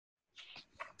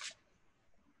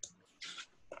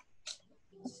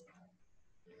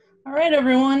All right,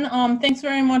 everyone. Thanks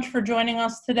very much for joining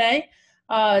us today.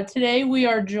 Today we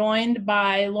are joined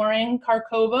by Lorraine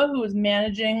Carcova, who is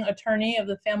Managing Attorney of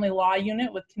the Family Law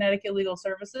Unit with Connecticut Legal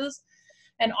Services,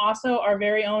 and also our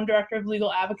very own Director of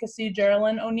Legal Advocacy,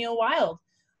 Geralyn O'Neil Wild.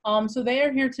 So they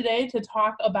are here today to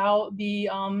talk about the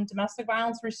domestic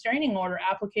violence restraining order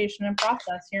application and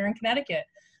process here in Connecticut.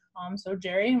 So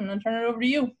Jerry, I'm going to turn it over to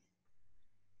you.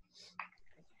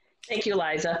 Thank you,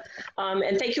 Liza.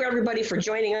 And thank you, everybody, for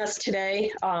joining us today.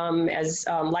 As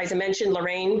Liza mentioned,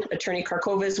 Lorraine, Attorney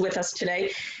Carcova, is with us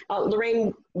today.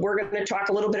 Lorraine, we're going to talk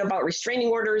a little bit about restraining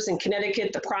orders in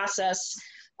Connecticut, the process.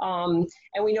 And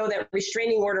we know that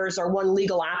restraining orders are one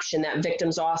legal option that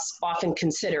victims often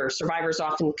consider, survivors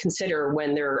often consider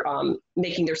when they're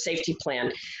making their safety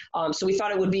plan. So we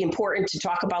thought it would be important to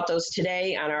talk about those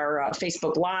today on our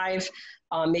Facebook Live.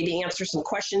 Maybe answer some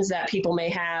questions that people may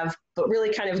have, but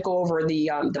really kind of go over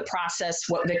the process,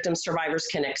 what victims, survivors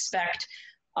can expect.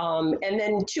 And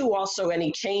then too, also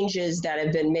any changes that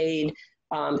have been made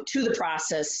to the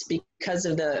process because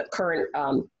of the current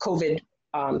COVID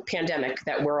pandemic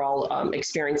that we're all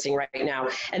experiencing right now,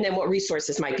 and then what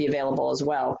resources might be available as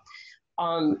well.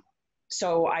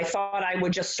 So I thought I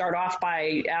would just start off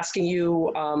by asking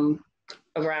you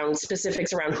around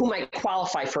specifics around who might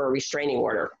qualify for a restraining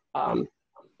order.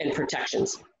 And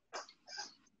protections.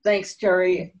 Thanks,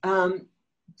 Jerry.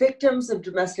 Victims of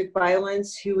domestic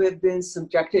violence who have been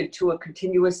subjected to a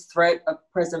continuous threat of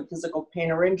present physical pain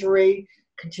or injury,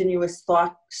 continuous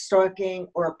stalking,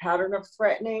 or a pattern of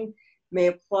threatening may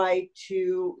apply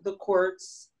to the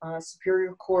courts,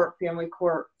 Superior Court, Family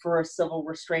Court, for a civil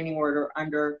restraining order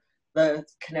under the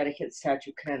Connecticut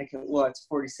statute, Connecticut law. It's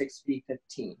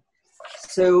 46B15.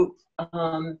 So,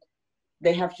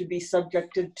 they have to be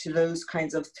subjected to those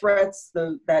kinds of threats,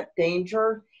 that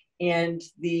danger, and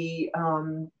the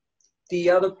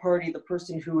other party, the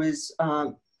person who is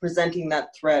presenting that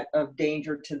threat of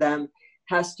danger to them,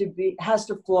 has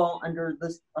to fall under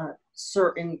this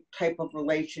certain type of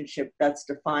relationship that's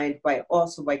defined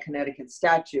also by Connecticut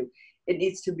statute. It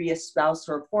needs to be a spouse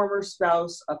or a former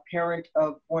spouse, a parent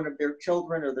of one of their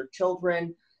children or their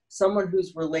children, someone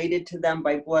who's related to them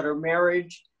by blood or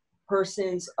marriage,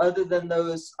 persons other than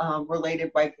those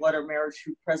related by blood or marriage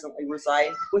who presently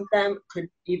reside with them. Could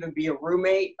even be a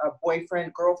roommate, a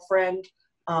boyfriend, girlfriend,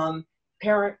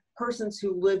 persons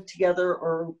who live together,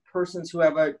 or persons who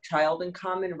have a child in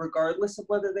common regardless of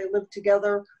whether they live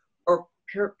together, or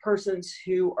persons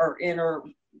who are in or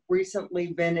recently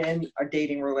been in a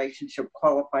dating relationship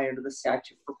qualify under the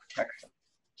statute for protection.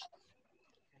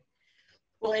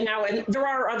 Well, and there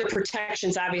are other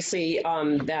protections, obviously,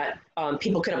 that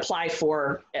people can apply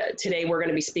for. Today, we're going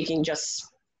to be speaking just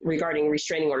regarding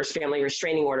restraining orders, family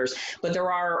restraining orders, but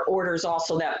there are orders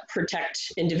also that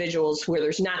protect individuals where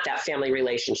there's not that family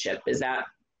relationship. Is that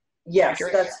Yes,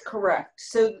 accurate? That's correct.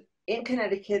 So in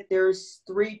Connecticut, there's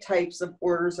 3 types of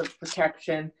orders of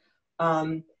protection,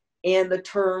 and the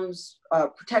terms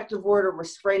protective order,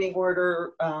 restraining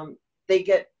order, they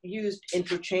get used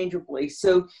interchangeably.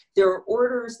 So there are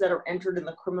orders that are entered in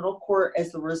the criminal court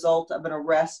as the result of an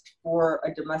arrest for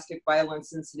a domestic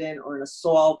violence incident or an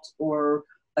assault or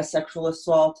a sexual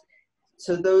assault.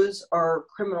 So those are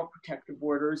criminal protective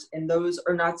orders, and those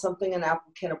are not something an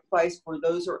applicant applies for.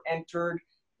 Those are entered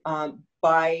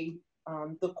by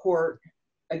the court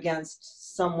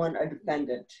against someone, a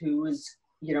defendant who is,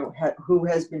 who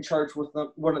has been charged with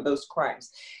one of those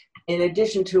crimes. In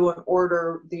addition to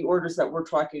the orders that we're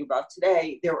talking about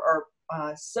today, there are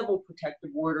civil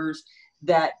protective orders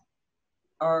that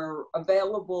are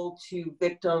available to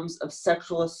victims of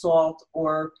sexual assault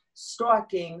or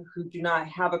stalking who do not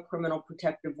have a criminal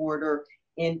protective order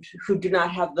and who do not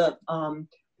have the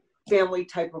family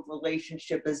type of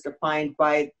relationship as defined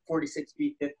by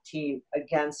 46B15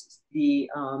 against the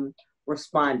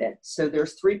respondent. So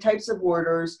there's 3 types of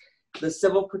orders: the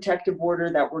civil protective order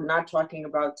that we're not talking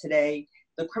about today,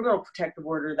 the criminal protective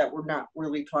order that we're not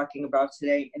really talking about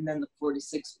today, and then the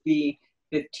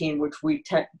 46B15, which we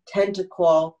tend to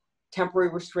call temporary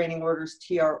restraining orders,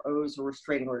 TROs, or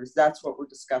restraining orders. That's what we're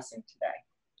discussing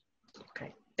today.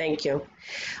 Okay, thank you.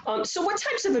 So what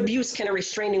types of abuse can a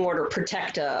restraining order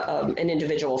protect an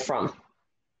individual from?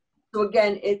 So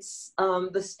again, it's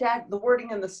the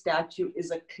wording in the statute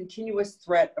is a continuous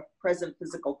threat of present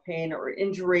physical pain or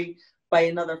injury by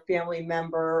another family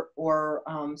member or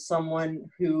someone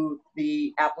who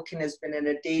the applicant has been in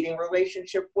a dating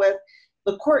relationship with.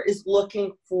 The court is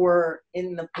looking for,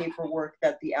 in the paperwork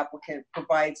that the applicant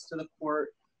provides to the court,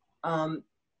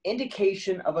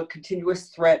 indication of a continuous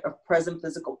threat of present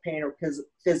physical pain or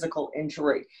physical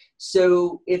injury.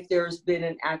 So if there's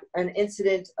been an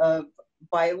incident of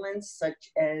violence,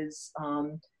 such as,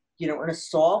 you know, an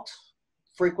assault.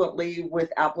 Frequently with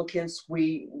applicants,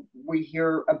 we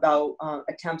hear about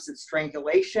attempts at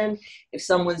strangulation. If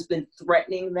someone's been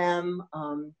threatening them,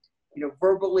 you know,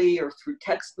 verbally or through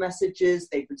text messages,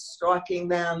 they've been stalking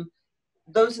them.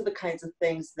 Those are the kinds of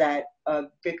things that a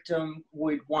victim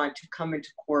would want to come into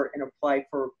court and apply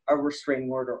for a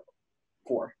restraining order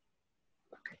for.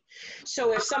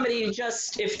 So if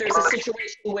if there's a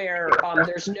situation where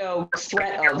there's no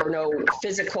threat of or no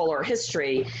physical or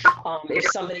history,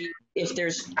 if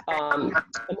there's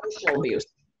emotional abuse,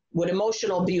 would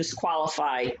emotional abuse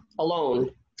qualify alone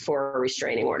for a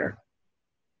restraining order?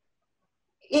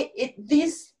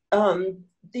 These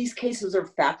cases are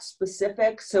fact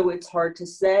specific, so it's hard to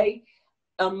say.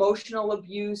 Emotional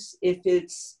abuse, if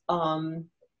it's, you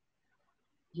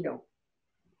know,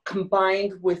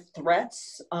 combined with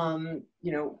threats,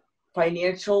 you know,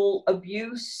 financial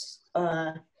abuse,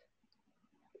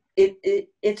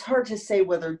 it's hard to say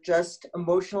whether just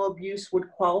emotional abuse would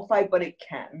qualify, but it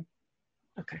can.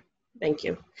 Okay, thank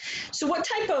you. So what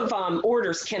type of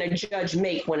orders can a judge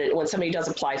make when somebody does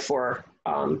apply for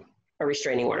a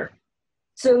restraining order?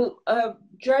 So a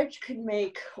judge can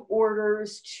make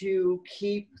orders to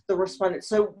keep the respondent.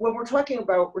 So when we're talking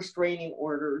about restraining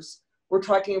orders, we're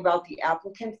talking about the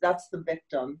applicant, that's the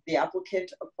victim. The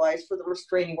applicant applies for the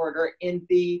restraining order in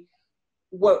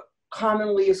what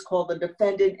commonly is called the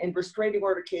defendant. In restraining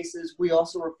order cases, we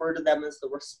also refer to them as the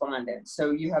respondent.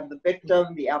 So you have the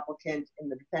victim, the applicant, and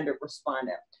the defendant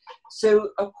respondent.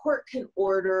 So a court can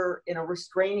order in a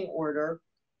restraining order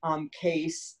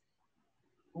case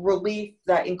relief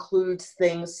that includes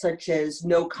things such as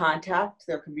no contact.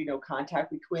 There can be no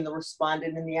contact between the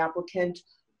respondent and the applicant.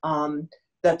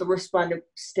 That the respondent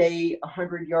stay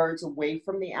 100 yards away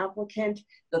from the applicant,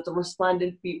 that the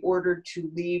respondent be ordered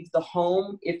to leave the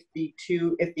home if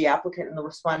the applicant and the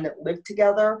respondent live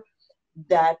together,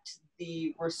 that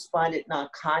the respondent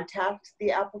not contact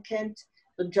the applicant.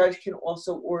 The judge can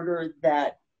also order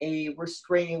that a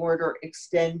restraining order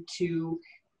extend to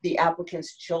the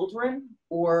applicant's children,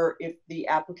 or if the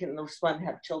applicant and the respondent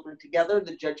have children together,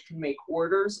 the judge can make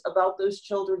orders about those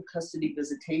children, custody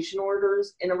visitation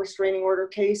orders in a restraining order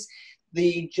case.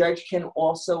 The judge can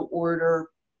also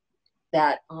order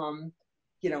that,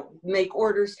 you know, make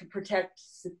orders to protect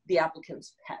the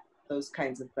applicant's pet. Those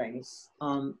kinds of things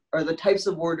are the types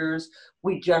of orders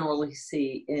we generally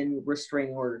see in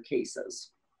restraining order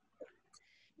cases.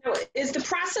 Now, is the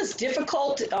process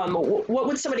difficult? What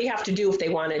would somebody have to do if they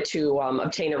wanted to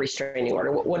obtain a restraining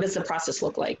order? What does the process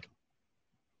look like?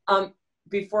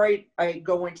 Before I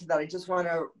go into that, I just want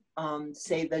to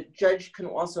say that judge can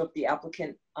also, if the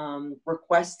applicant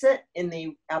requests it in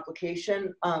the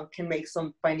application, can make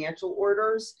some financial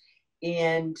orders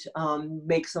and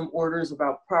make some orders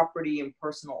about property and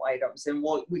personal items. And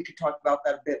we could talk about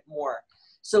that a bit more.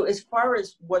 So as far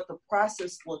as what the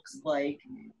process looks like,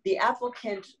 the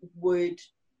applicant would,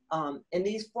 and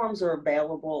these forms are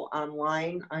available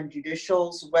online on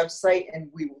Judicial's website,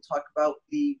 and we will talk about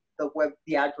the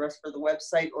address for the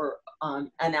website, or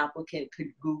an applicant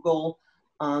could Google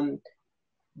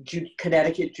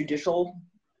Connecticut Judicial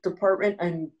Department,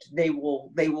 and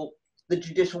the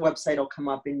Judicial website will come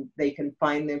up, and they can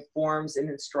find the forms and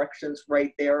instructions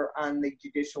right there on the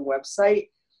Judicial website.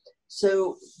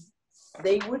 So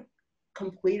they would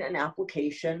complete an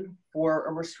application for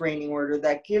a restraining order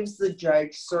that gives the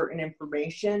judge certain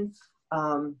information,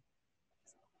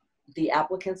 the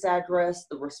applicant's address,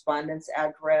 the respondent's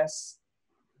address,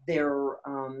 their,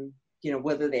 you know,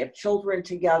 whether they have children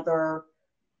together,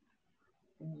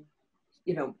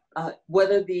 you know,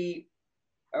 whether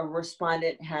a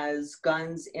respondent has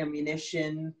guns,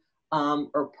 ammunition,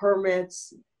 or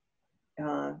permits,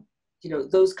 you know,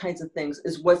 those kinds of things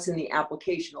is what's in the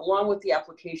application. Along with the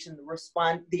application,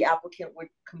 the applicant would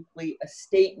complete a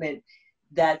statement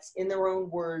that's in their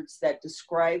own words that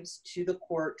describes to the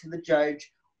court, to the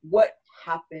judge, what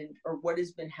happened or what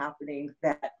has been happening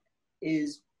that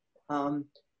is, you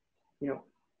know,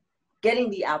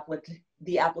 getting the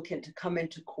applicant to come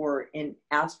into court and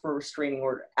ask for a restraining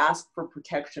order, ask for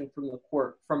protection from the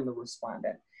court, from the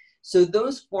respondent. So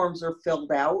those forms are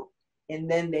filled out, and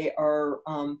then they are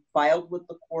filed with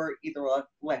the court either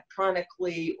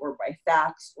electronically or by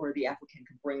fax, or the applicant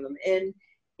can bring them in,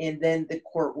 and then the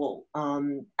court will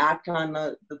act on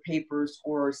the papers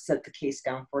or set the case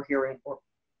down for hearing, or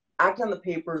act on the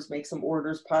papers, make some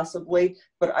orders possibly,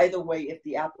 but either way, if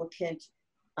the applicant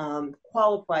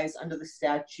qualifies under the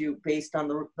statute based on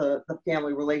the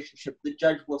family relationship, the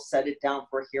judge will set it down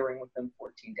for a hearing within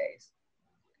 14 days.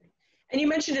 And you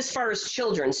mentioned as far as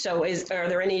children, so are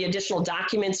there any additional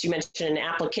documents? You mentioned an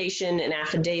application, an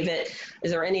affidavit.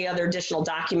 Is there any other additional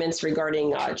documents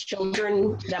regarding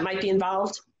children that might be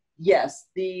involved? Yes,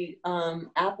 the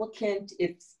applicant,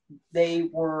 if they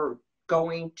were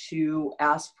going to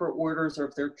ask for orders or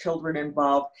if there are children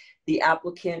involved, the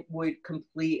applicant would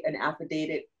complete an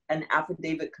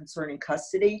affidavit concerning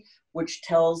custody, which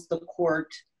tells the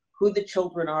court who the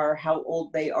children are, how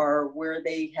old they are, where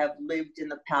they have lived in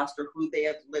the past or who they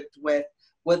have lived with,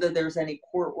 whether there's any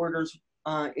court orders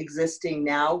existing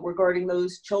now regarding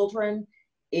those children.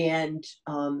 And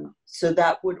so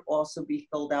that would also be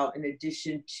filled out in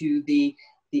addition to the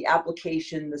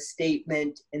application, the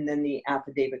statement, and then the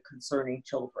affidavit concerning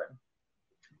children.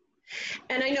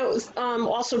 And I know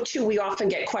also too, we often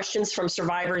get questions from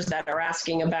survivors that are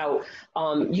asking about,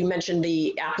 you mentioned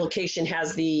the application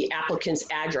has the applicant's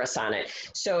address on it.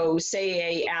 So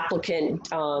say a applicant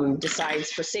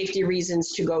decides for safety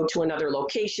reasons to go to another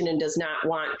location and does not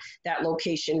want that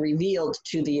location revealed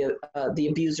to the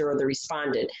abuser or the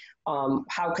respondent.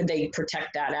 How could they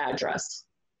protect that address?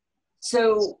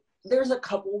 So there's a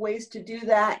couple ways to do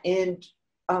that. And,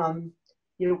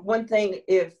 you know, one thing,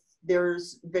 if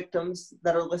there's victims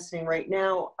that are listening right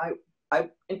now, I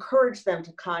encourage them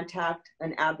to contact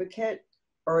an advocate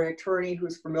or an attorney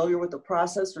who's familiar with the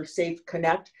process, or Safe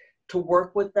Connect, to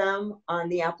work with them on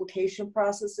the application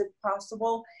process if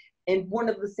possible. And one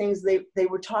of the things they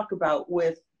would talk about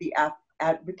with the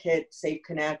advocate, Safe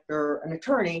Connect, or an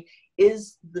attorney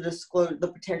is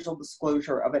the potential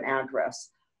disclosure of an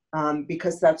address,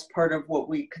 because that's part of what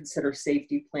we consider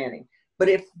safety planning. But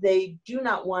if they do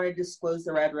not want to disclose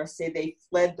their address, say they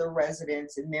fled their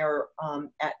residence and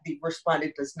the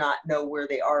respondent does not know where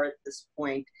they are at this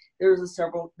point, there's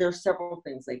several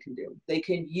things they can do. They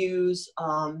can use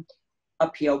a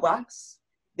PO box.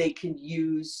 They can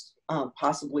use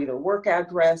possibly their work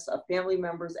address, a family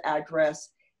member's address.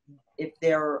 If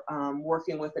they're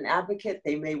working with an advocate,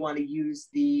 they may want to use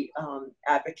the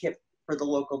advocate for the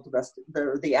local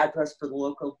the address for the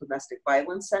local domestic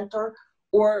violence center.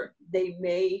 Or they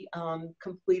may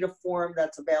complete a form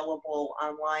that's available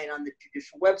online on the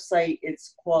judicial website.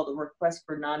 It's called a request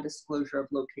for non-disclosure of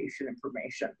location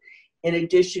information. In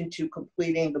addition to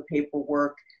completing the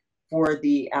paperwork for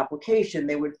the application,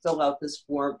 they would fill out this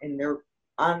form, and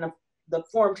the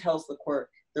form tells the court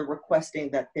they're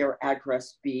requesting that their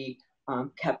address be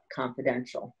kept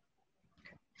confidential.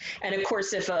 And of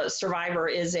course, if a survivor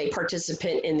is a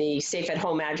participant in the Safe at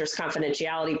Home Address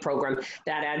Confidentiality Program,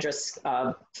 that address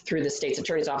through the state's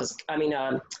attorney's office,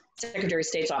 Secretary of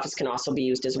State's office, can also be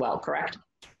used as well, correct?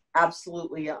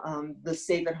 Absolutely. The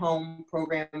Safe at Home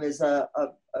program is a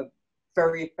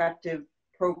very effective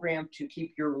program to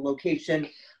keep your location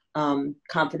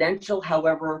confidential.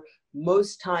 However,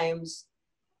 most times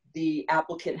the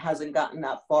applicant hasn't gotten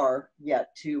that far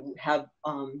yet to have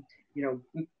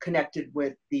connected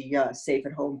with the Safe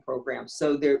at Home program.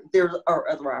 So there are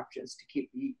other options to keep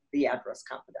the address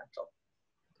confidential.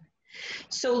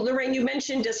 So Lorraine, you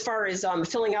mentioned as far as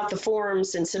filling out the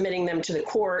forms and submitting them to the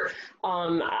court,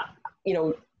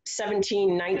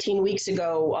 17, 19 weeks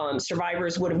ago,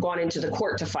 survivors would have gone into the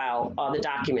court to file the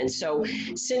documents. So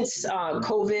since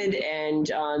COVID and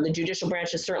the judicial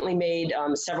branch has certainly made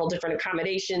several different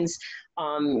accommodations,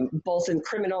 both in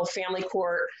criminal, family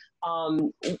court,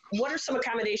 what are some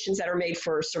accommodations that are made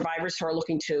for survivors who are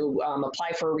looking to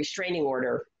apply for a restraining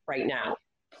order right now?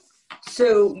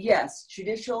 So yes,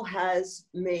 judicial has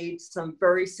made some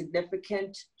very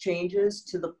significant changes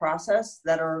to the process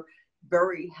that are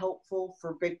very helpful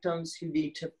for victims who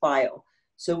need to file.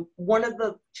 So one of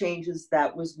the changes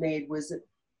that was made was that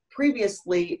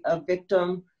previously a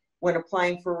victim, when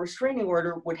applying for a restraining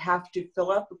order, would have to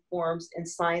fill out the forms and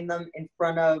sign them in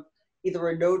front of either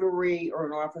a notary or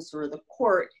an officer of the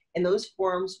court, and those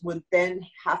forms would then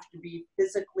have to be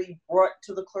physically brought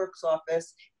to the clerk's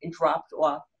office and dropped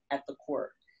off at the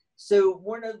court. So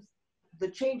one of the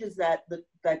changes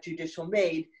that judicial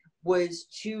made was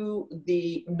to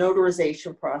the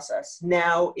notarization process.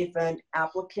 Now, if an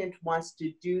applicant wants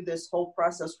to do this whole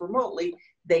process remotely,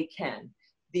 they can.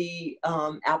 The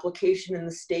application and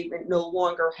the statement no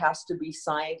longer has to be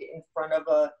signed in front of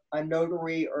a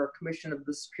notary or a commission of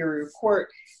the Superior Court.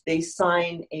 They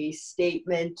sign a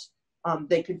statement.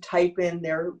 They could type in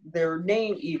their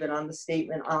name even on the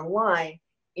statement online,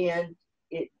 and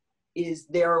it is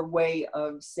their way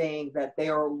of saying that they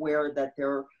are aware that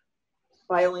they're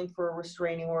filing for a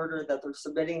restraining order, that they're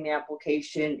submitting the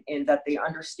application, and that they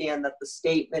understand that the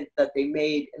statement that they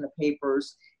made in the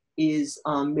papers is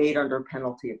made under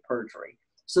penalty of perjury.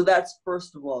 So that's,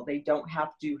 first of all, they don't have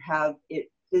to have it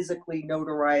physically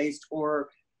notarized or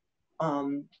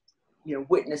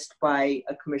witnessed by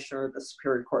a commissioner of the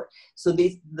Superior Court. So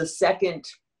the second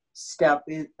step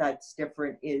that's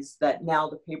different is that now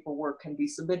the paperwork can be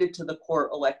submitted to the court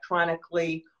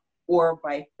electronically or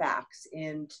by fax.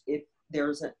 And if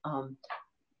there's an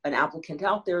applicant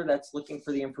out there that's looking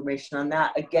for the information on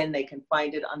that, again, they can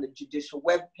find it on the judicial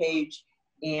webpage,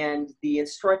 and the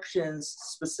instructions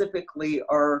specifically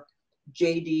are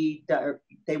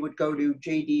they would go to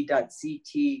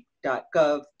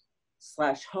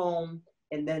jd.ct.gov/home,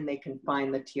 and then they can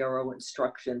find the TRO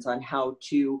instructions on how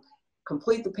to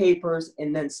complete the papers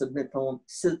and then submit them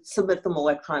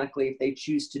electronically if they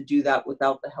choose to do that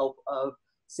without the help of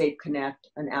Safe Connect,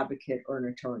 an advocate, or an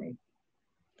attorney.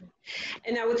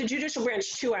 And now with the judicial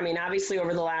branch too, I mean, obviously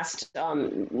over the last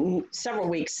several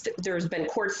weeks, there's been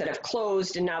courts that have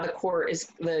closed, and now the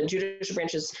judicial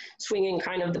branch is swinging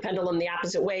kind of the pendulum the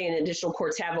opposite way, and additional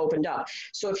courts have opened up.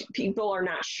 So if people are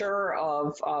not sure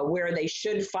of where they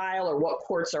should file or what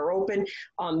courts are open,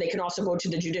 they can also go to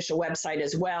the judicial website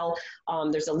as well.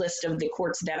 There's a list of the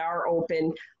courts that are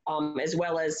open, as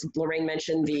well as Lorraine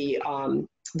mentioned the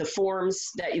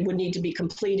forms that would need to be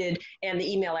completed and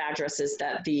the email addresses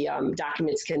that the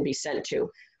documents can be sent to.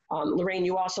 Lorraine,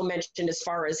 you also mentioned as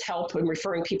far as help when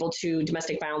referring people to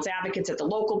domestic violence advocates at the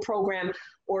local program,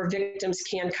 or victims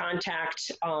can contact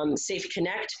Safe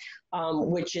Connect,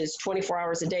 which is 24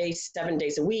 hours a day, 7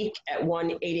 days a week at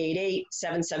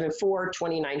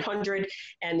 1-888-774-2900.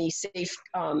 And the Safe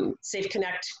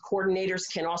Connect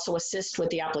coordinators can also assist with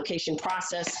the application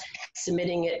process,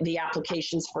 submitting the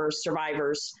applications for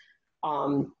survivors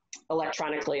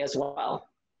electronically as well.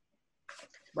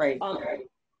 Right.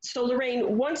 So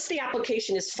Lorraine, once the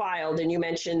application is filed, and you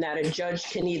mentioned that a judge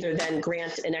can either then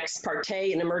grant an ex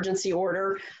parte, an emergency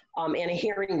order, and a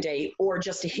hearing date, or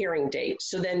just a hearing date.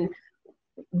 So then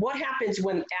what happens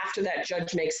after that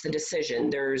judge makes the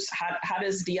decision? How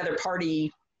does the other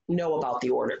party know about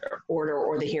the order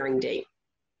or the hearing date?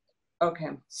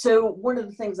 Okay, so one of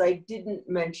the things I didn't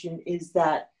mention is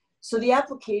that, so the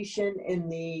application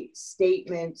and the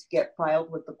statement get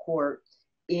filed with the court,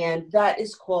 and that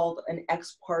is called an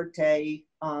ex parte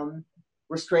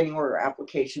restraining order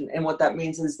application. And what that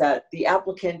means is that the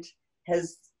applicant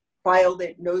has filed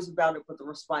it, knows about it, but the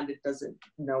respondent doesn't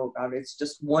know about it. It's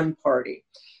just one party.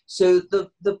 So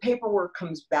the paperwork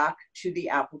comes back to the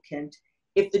applicant.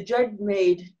 If the judge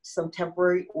made some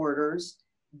temporary orders,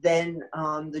 then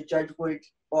the judge would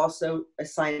also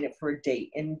assign it for a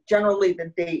date. And generally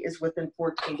the date is within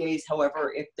 14 days.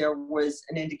 However, if there was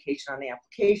an indication on the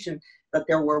application that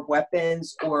there were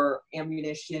weapons or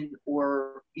ammunition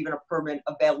or even a permit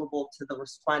available to the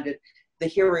respondent, the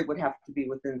hearing would have to be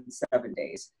within 7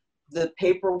 days. The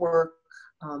paperwork,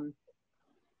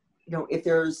 if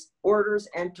there's orders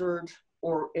entered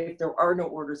or if there are no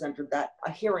orders entered, that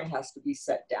a hearing has to be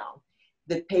set down.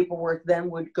 The paperwork then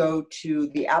would go to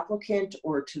the applicant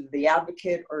or to the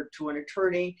advocate or to an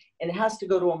attorney, and it has to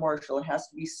go to a marshal. It has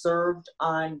to be served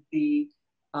on the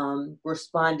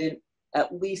respondent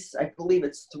at least, I believe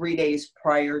it's 3 days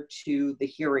prior to the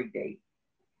hearing date.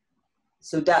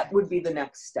 So that would be the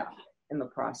next step in the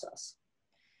process.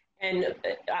 And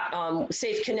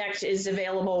Safe Connect is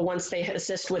available once they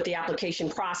assist with the application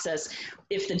process.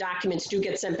 If the documents do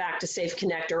get sent back to Safe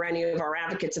Connect or any of our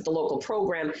advocates at the local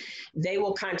program, they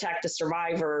will contact the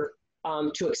survivor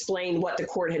to explain what the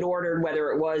court had ordered,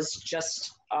 whether it was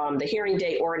just the hearing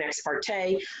date or an ex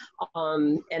parte,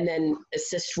 and then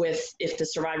assist with, if the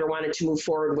survivor wanted to move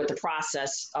forward with the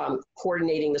process,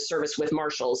 coordinating the service with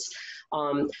marshals.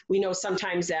 We know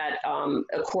sometimes that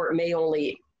a court may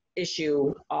only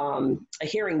issue a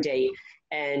hearing date,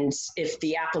 and if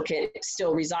the applicant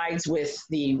still resides with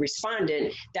the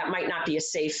respondent, that might not be a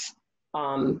safe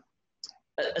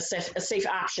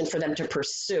option for them to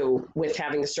pursue with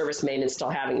having the service made and still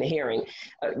having the hearing.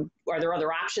 Are there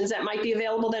other options that might be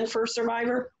available then for a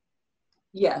survivor?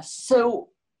 Yes. So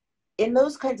in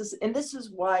those kinds of, and this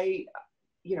is why,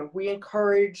 we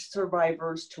encourage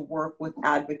survivors to work with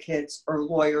advocates or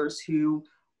lawyers who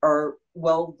are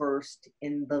well-versed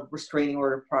in the restraining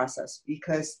order process,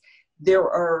 because there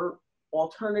are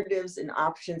alternatives and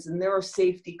options, and there are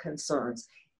safety concerns.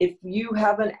 If you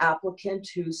have an applicant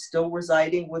who's still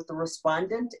residing with the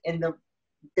respondent and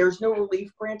there's no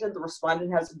relief granted, the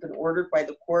respondent hasn't been ordered by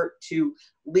the court to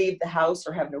leave the house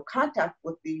or have no contact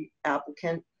with the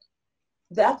applicant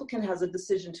has a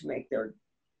decision to make there.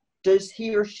 Does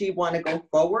he or she want to go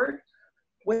forward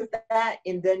with that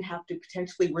and then have to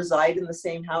potentially reside in the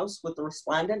same house with the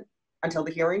respondent until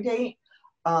the hearing date?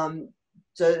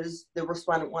 Does the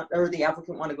respondent or the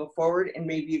applicant want to go forward and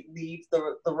maybe leave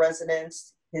the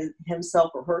residence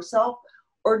himself or herself,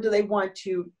 or do they want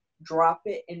to drop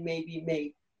it and maybe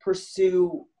may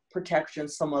pursue protection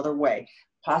some other way.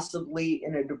 Possibly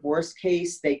in a divorce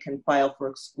case, they can file for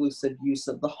exclusive use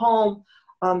of the home.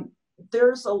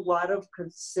 There's a lot of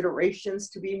considerations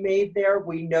to be made there.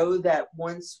 We know that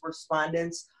once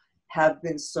respondents have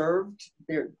been served,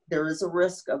 there is a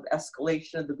risk of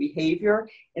escalation of the behavior.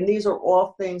 And these are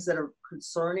all things that are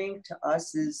concerning to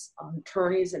us as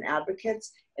attorneys and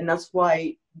advocates. And that's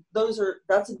why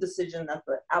that's a decision that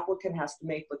the applicant has to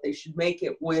make, but they should make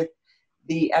it with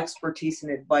the expertise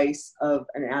and advice of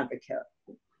an advocate.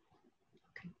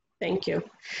 Thank you.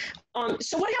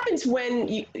 So what happens when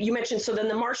you mentioned, so then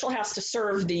the marshal has to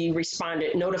serve the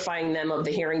respondent, notifying them of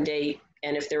the hearing date,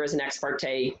 and if there is an ex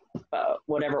parte,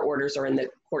 whatever orders are in the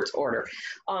court's order.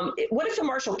 What if the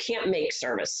marshal can't make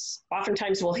service?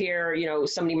 Oftentimes we'll hear,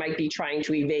 somebody might be trying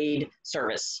to evade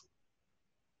service.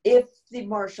 If the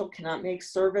marshal cannot make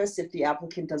service, if the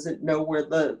applicant doesn't know where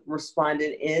the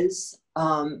respondent is,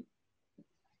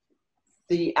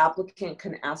 the applicant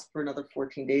can ask for another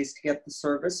 14 days to get the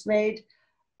service made.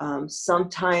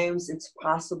 Sometimes it's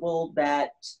possible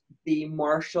that the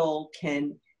marshal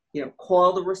can,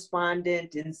 call the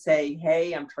respondent and say,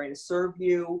 hey, I'm trying to serve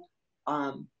you,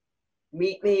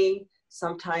 meet me.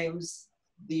 Sometimes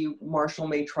the marshal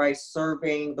may try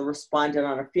serving the respondent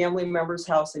on a family member's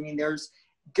house. I mean, there's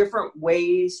different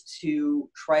ways to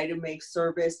try to make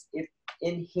service. If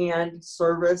in-hand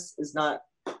service is not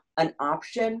an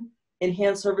option,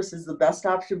 in-hand service is the best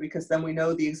option, because then we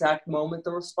know the exact moment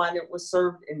the respondent was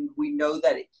served and we know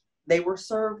that they were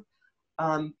served.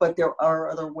 But there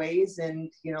are other ways,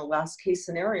 and last case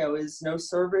scenario is no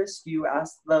service. You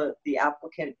ask the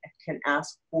applicant can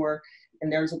ask for,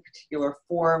 and there's a particular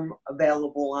form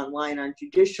available online on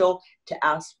Judicial to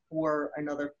ask for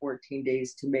another 14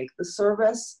 days to make the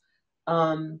service.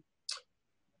 I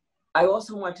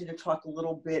also wanted to talk a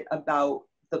little bit about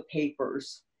the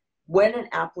papers. When an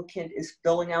applicant is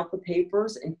filling out the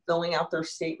papers and filling out their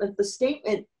statement, the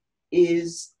statement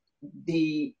is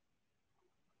the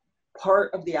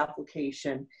part of the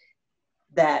application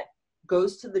that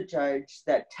goes to the judge,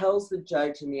 that tells the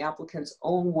judge in the applicant's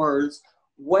own words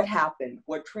what happened,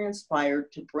 what transpired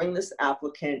to bring this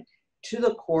applicant to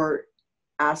the court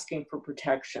asking for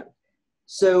protection.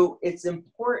 So it's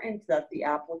important that the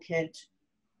applicant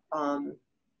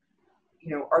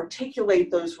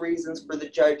articulate those reasons for the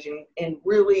judge and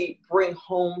really bring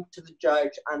home to the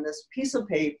judge on this piece of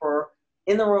paper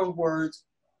in their own words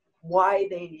why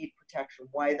they need protection,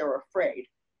 why they're afraid.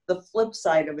 The flip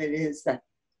side of it is that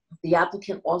the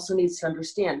applicant also needs to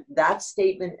understand that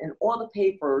statement and all the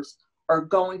papers are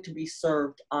going to be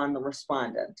served on the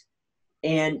respondent.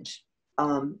 And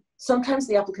sometimes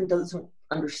the applicant doesn't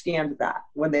understand that.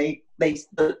 When a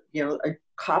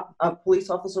police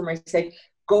officer might say,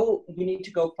 you need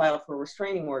to go file for a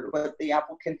restraining order, but the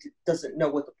applicant doesn't know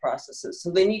what the process is.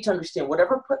 So they need to understand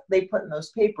whatever they put in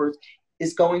those papers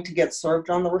is going to get served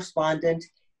on the respondent.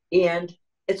 And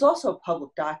it's also a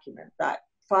public document. That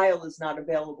file is not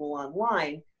available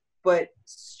online, but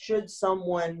should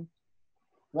someone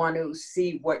want to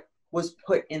see what was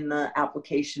put in the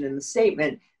application in the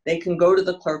statement, they can go to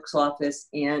the clerk's office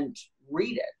and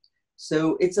read it.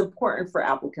 So it's important for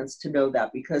applicants to know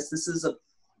that, because this is a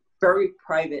very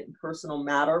private and personal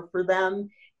matter for them,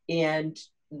 and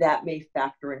that may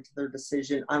factor into their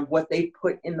decision on what they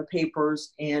put in the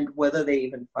papers and whether they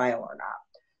even file or not.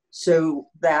 So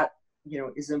that,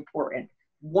 is important.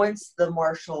 Once the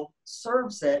marshal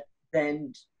serves it,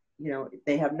 then, if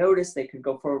they have notice, they could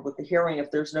go forward with the hearing. If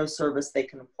there's no service, they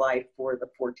can apply for the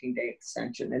 14-day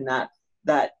extension, and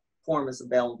that form is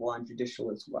available on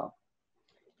Judicial as well.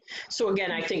 So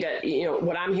again, I think,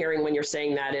 what I'm hearing when you're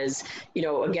saying that is,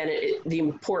 again, the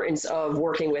importance of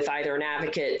working with either an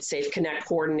advocate, Safe Connect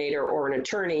coordinator, or an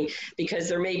attorney, because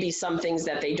there may be some things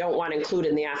that they don't want to include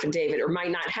in the affidavit or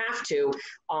might not have to,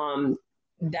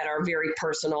 that are very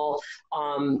personal,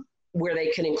 where they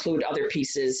can include other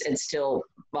pieces and still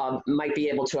might be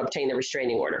able to obtain the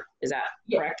restraining order. Is that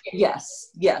correct?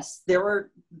 Yes. There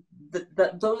are,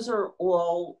 those are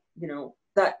all,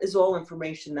 that is all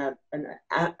information that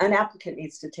an applicant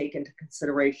needs to take into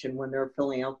consideration when they're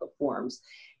filling out the forms.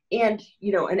 And,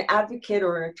 an advocate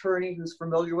or an attorney who's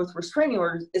familiar with restraining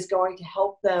orders is going to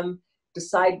help them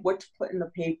decide what to put in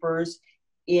the papers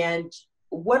and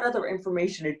what other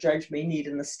information a judge may need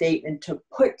in the statement to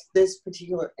put this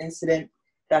particular incident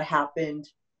that happened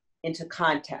into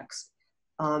context.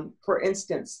 For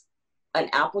instance, an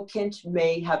applicant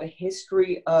may have a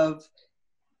history of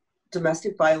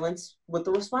domestic violence with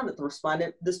the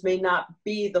respondent. This may not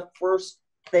be the first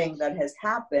thing that has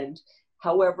happened.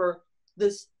 However,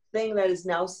 this thing that is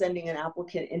now sending an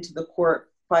applicant into the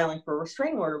court filing for a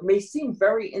restraining order may seem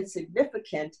very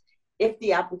insignificant if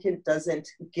the applicant doesn't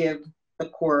give the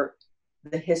court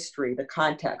the history, the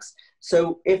context.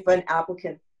 So if an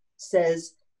applicant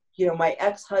says, you know, my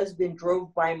ex-husband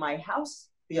drove by my house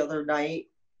the other night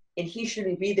and he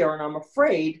shouldn't be there and I'm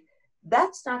afraid,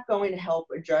 that's not going to help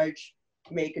a judge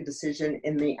make a decision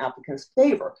in the applicant's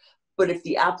favor. But if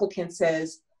the applicant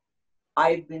says,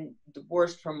 I've been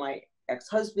divorced from my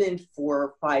ex-husband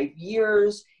for 5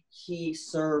 years, he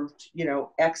served, you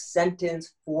know, X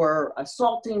sentence for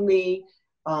assaulting me,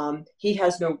 he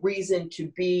has no reason to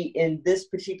be in this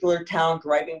particular town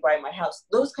driving by my house.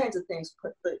 Those kinds of things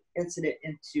put the incident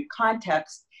into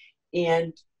context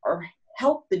and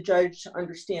help the judge to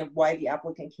understand why the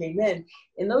applicant came in.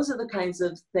 And those are the kinds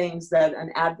of things that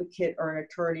an advocate or an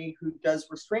attorney who does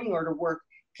restraining order work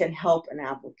can help an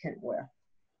applicant with.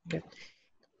 Okay.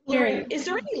 Lorraine, is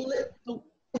there any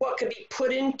what could be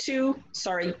put into,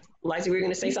 sorry, Liza, were you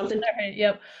going to say something? Right,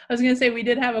 yep. I was going to say we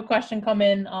did have a question come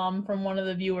in from one of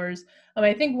the viewers.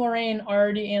 I think Lorraine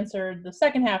already answered the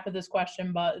second half of this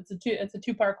question, but it's a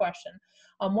two-part question.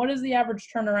 What is the average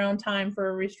turnaround time for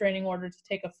a restraining order to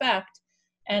take effect?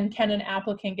 And can an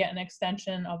applicant get an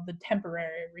extension of the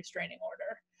temporary restraining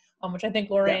order? Which I think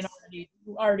Lorraine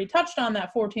already touched on,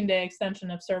 that 14-day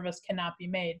extension of service cannot be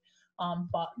made.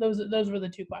 But those were the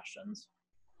two questions.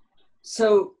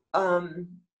 So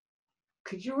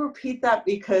could you repeat that,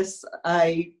 because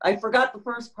I forgot the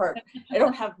first part. I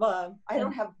don't have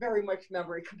very much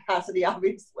memory capacity,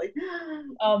 obviously.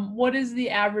 What is the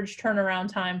average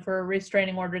turnaround time for a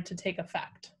restraining order to take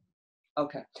effect?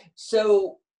 Okay,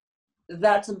 so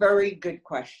that's a very good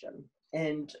question,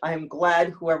 and I'm glad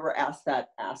whoever asked it.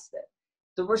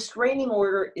 The restraining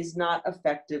order is not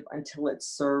effective until it's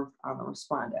served on the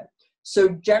respondent. So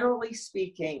generally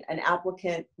speaking, an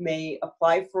applicant may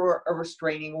apply for a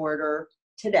restraining order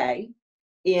today,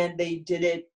 and they did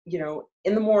it, you know,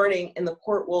 in the morning, and the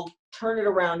court will turn it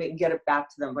around and get it back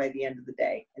to them by the end of the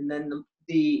day. And then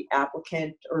the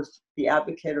applicant or the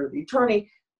advocate or the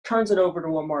attorney turns it over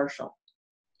to a marshal.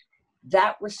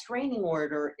 That restraining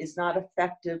order is not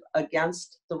effective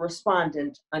against the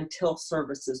respondent until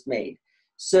service is made.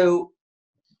 So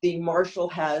the marshal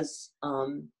has, I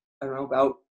don't know,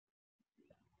 about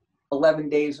 11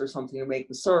 days or something to make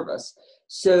the service.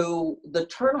 So the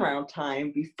turnaround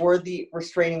time before the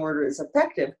restraining order is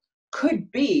effective could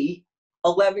be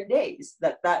 11 days.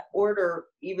 That order,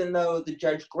 even though the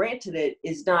judge granted it,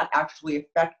 is not actually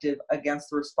effective against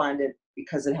the respondent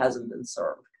because it hasn't been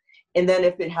served. And then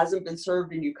if it hasn't been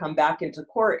served and you come back into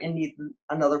court and need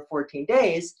another 14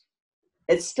 days,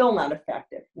 it's still not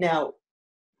effective. Now,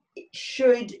 it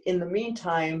should, in the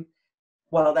meantime,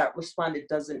 while that respondent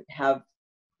doesn't have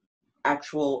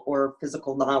actual or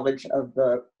physical knowledge of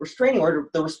the restraining order,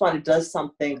 the respondent does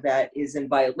something that is in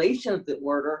violation of the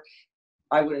order,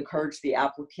 I would encourage the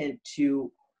applicant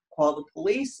to call the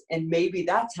police, and maybe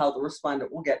that's how the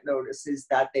respondent will get notice, is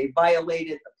that they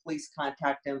violated, the police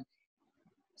contact them.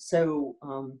 So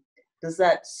does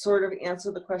that sort of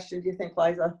answer the question, do you think,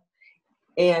 Liza?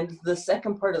 And the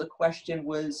second part of the question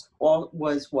was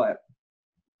what?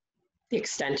 The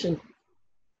extension.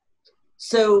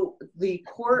 So the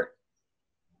court,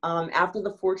 after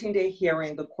the 14-day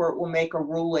hearing, the court will make a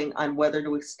ruling on whether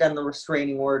to extend the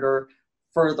restraining order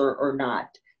further or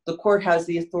not. The court has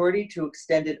the authority to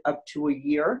extend it up to a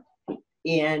year.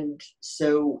 And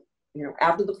so, you know,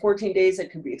 after the 14 days, it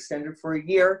can be extended for a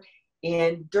year.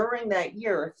 And during that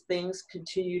year, if things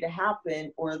continue to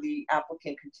happen or the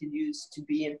applicant continues to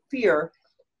be in fear,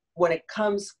 when it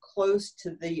comes close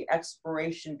to the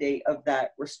expiration date of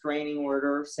that restraining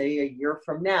order, say a year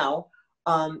from now,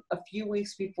 a few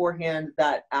weeks beforehand,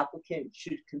 that applicant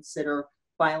should consider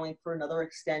filing for another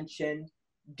extension,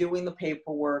 doing the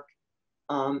paperwork,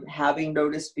 having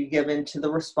notice be given to the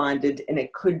respondent, and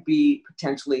it could be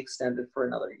potentially extended for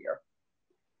another year.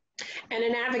 And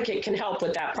an advocate can help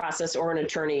with that process, or an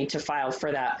attorney to file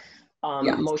for that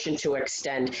motion to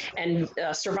extend. And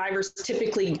survivors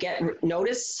typically get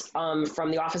notice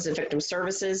from the Office of Victim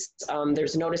Services.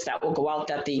 There's notice that will go out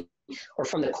that or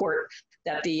from the court,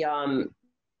 that the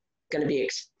going to be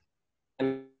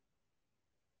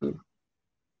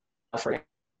for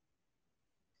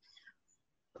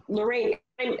Lorraine.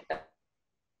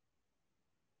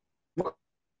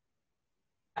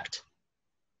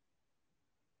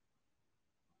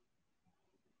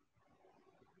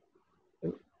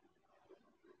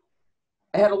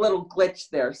 I had a little glitch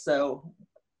there, so.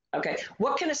 Okay,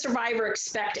 what can a survivor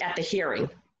expect at the hearing?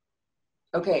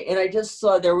 Okay, and I just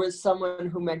saw there was someone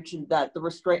who mentioned that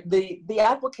the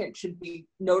applicant should be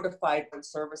notified when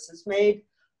service is made.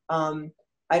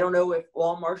 I don't know if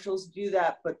all marshals do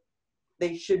that, but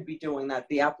they should be doing that.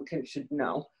 The applicant should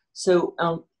know. So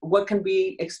what can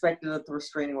be expected at the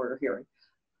restraining order hearing?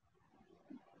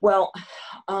 Well,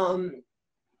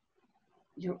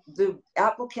 the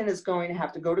applicant is going to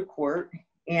have to go to court,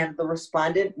 and the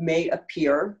respondent may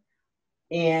appear,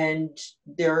 and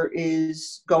there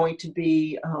is going to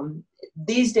be,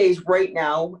 these days right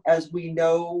now, as we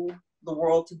know the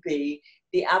world to be,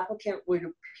 the applicant would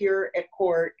appear at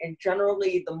court, and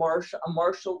generally a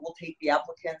marshal will take the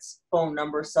applicant's phone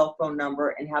number, cell phone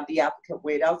number, and have the applicant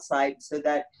wait outside so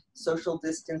that social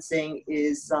distancing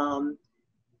is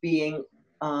being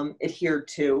adhered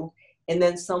to. And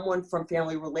then someone from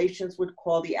Family Relations would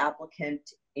call the applicant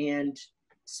and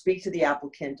speak to the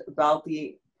applicant about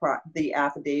the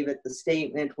affidavit, the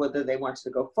statement, whether they want to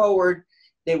go forward.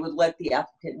 They would let the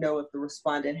applicant know if the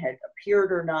respondent had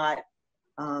appeared or not.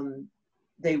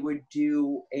 They would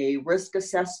do a risk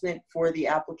assessment for the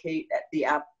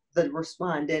the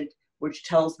respondent, which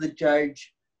tells the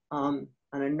judge on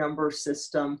a number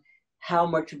system how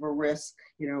much of a risk,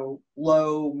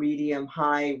 low, medium,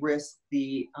 high risk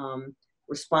the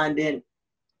respondent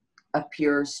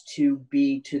appears to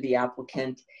be to the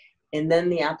applicant. And then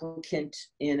the applicant,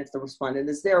 and if the respondent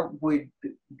is there, would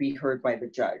be heard by the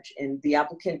judge. And the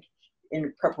applicant,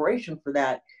 in preparation for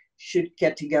that, should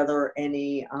get together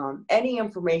any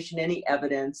information, any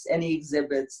evidence, any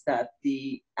exhibits that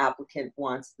the applicant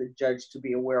wants the judge to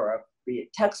be aware of, be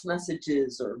it text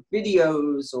messages or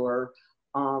videos or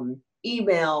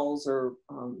emails or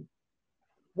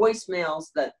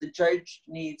voicemails that the judge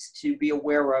needs to be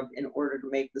aware of in order to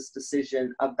make this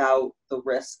decision about the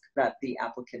risk that the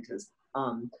applicant is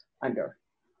under.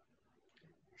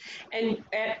 And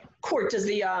at court, does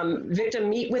the victim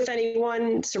meet with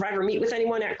anyone, survivor meet with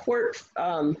anyone at court?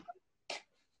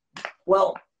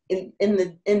 Well, in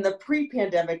the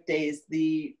pre-pandemic days,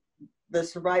 the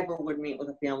survivor would meet with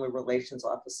a family relations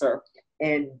officer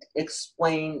and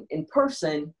explain in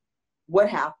person what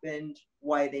happened,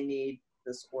 why they need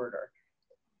this order.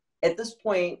 At this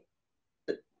point,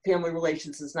 the family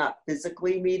relations is not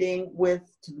physically meeting with,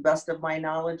 to the best of my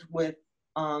knowledge, with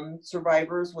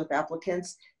survivors, with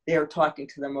applicants. They are talking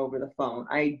to them over the phone.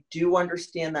 I do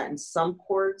understand that in some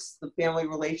courts, the family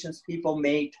relations people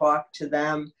may talk to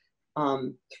them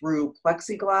through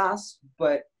plexiglass,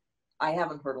 but I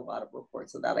haven't heard a lot of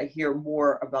reports of that. I hear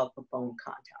more about the phone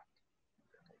contact.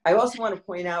 I also want to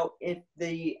point out, if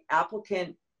the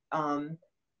applicant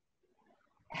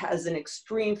has an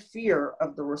extreme fear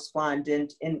of the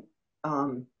respondent and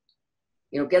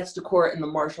gets to court and the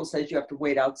marshal says you have to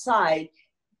wait outside,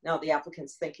 now the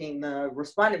applicant's thinking the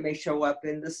respondent may show up,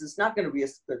 and this is not going to be a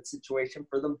good situation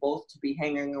for them both to be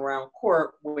hanging around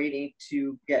court waiting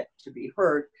to get to be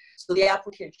heard. So the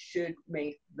applicant should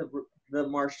make the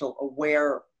marshal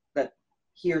aware that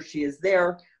he or she is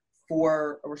there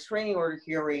for a restraining order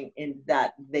hearing and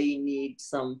that they need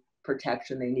some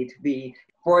protection. They need to be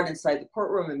brought inside the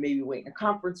courtroom and maybe wait in a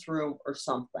conference room or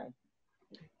something.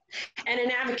 And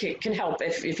an advocate can help.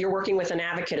 If you're working with an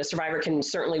advocate, a survivor can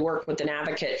certainly work with an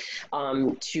advocate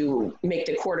to make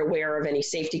the court aware of any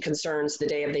safety concerns the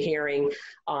day of the hearing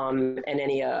and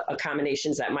any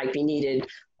accommodations that might be needed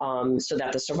so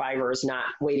that the survivor is not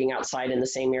waiting outside in the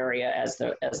same area as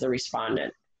the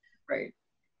respondent. Right.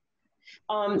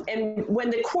 And when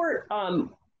the court,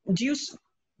 do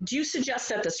you suggest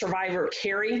that the survivor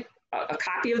carry a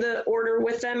copy of the order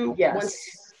with them? Yes.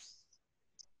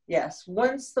 Yes,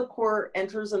 once the court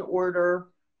enters an order,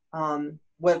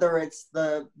 whether it's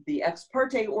the ex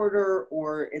parte order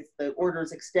or if the order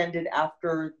is extended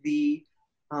after the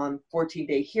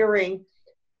 14-day hearing,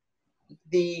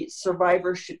 the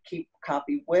survivor should keep a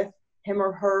copy with him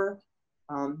or her.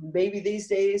 Maybe these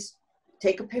days,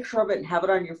 take a picture of it and have it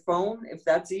on your phone if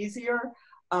that's easier.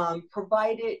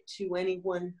 Provide it to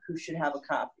anyone who should have a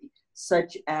copy,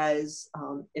 such as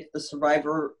if the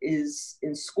survivor is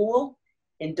in school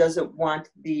and doesn't want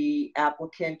the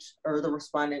applicant or the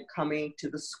respondent coming to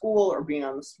the school or being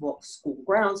on the school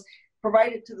grounds,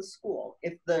 provide it to the school.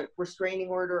 If the restraining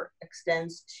order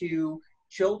extends to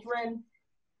children,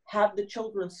 have the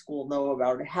children's school know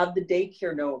about it, have the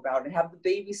daycare know about it, have the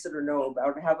babysitter know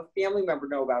about it, have a family member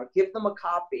know about it, give them a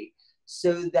copy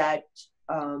so that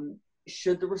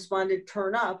should the respondent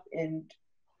turn up and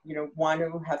want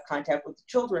to have contact with the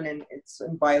children and it's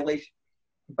in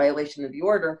violation of the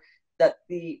order, that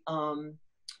the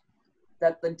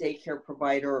daycare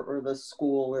provider or the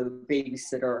school or the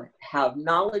babysitter have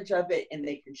knowledge of it and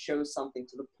they can show something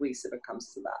to the police if it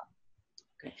comes to that.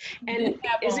 Okay. And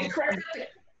is it correct?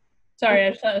 Sorry,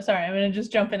 I'm going to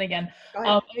just jump in again.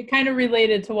 It kind of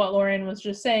related to what Lorraine was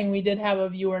just saying. We did have a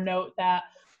viewer note that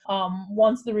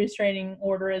Once the restraining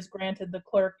order is granted, the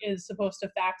clerk is supposed to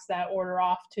fax that order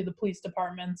off to the police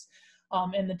departments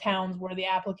in the towns where the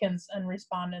applicants and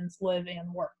respondents live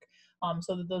and work,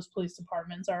 so that those police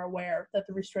departments are aware that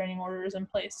the restraining order is in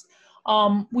place.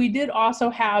 We did also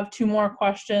have 2 more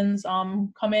questions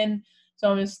come in.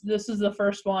 So this is the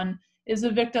first one. Is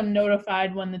the victim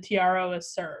notified when the TRO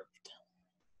is served?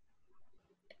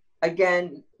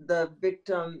 Again, the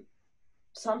victim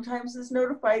sometimes is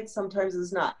notified, sometimes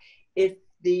is not. If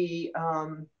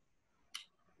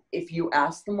you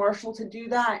ask the marshal to do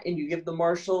that and you give the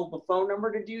marshal the phone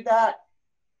number to do that,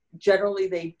 generally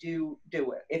they do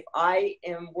it. If I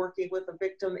am working with a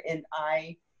victim and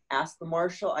I ask the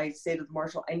marshal, I say to the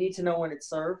marshal, I need to know when it's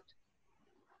served,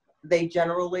 they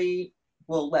generally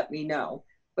will let me know.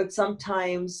 But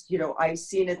sometimes, you know, I've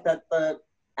seen it that the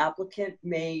applicant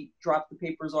may drop the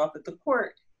papers off at the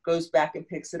court, goes back and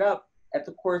picks it up. At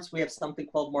the courts, we have something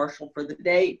called marshal for the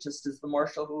day, just as the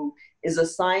marshal who is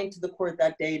assigned to the court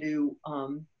that day to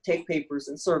take papers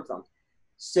and serve them.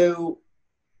 So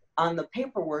on the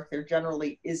paperwork, there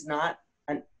generally is not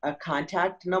a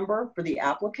contact number for the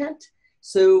applicant.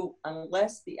 So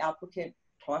unless the applicant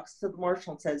talks to the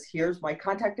marshal and says, here's my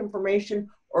contact information,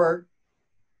 or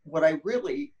what I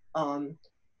really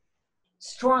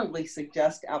strongly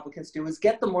suggest applicants do is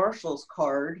get the marshal's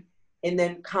card and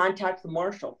then contact the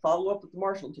marshal, follow up with the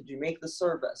marshal. Did you make the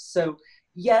service? So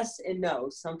yes and no.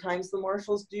 Sometimes the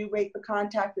marshals do make the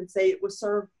contact and say it was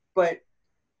served, but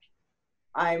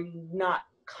I'm not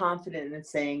confident in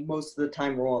saying most of the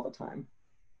time or all the time.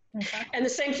 Okay. And the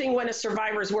same thing when a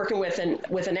survivor is working with an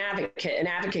advocate. An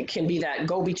advocate can be that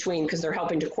go-between because they're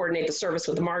helping to coordinate the service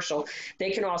with the marshal.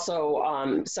 They can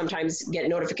also sometimes get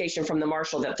notification from the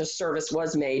marshal that the service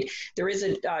was made. There is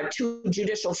 2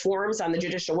 judicial forms on the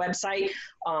judicial website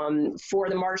for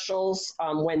the marshals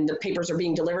when the papers are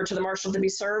being delivered to the marshal to be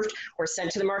served or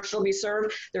sent to the marshal to be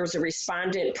served. There's a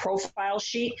respondent profile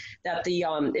sheet that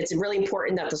it's really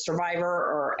important that the survivor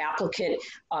or applicant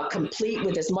complete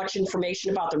with as much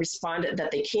information about the respondent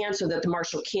that they can, so that the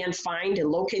marshal can find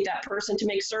and locate that person to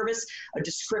make service, a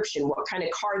description, what kind of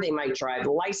car they might drive,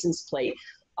 a license plate.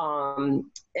 And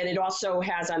it also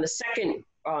has on the second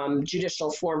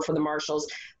judicial form for the marshals,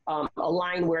 a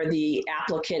line where the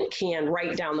applicant can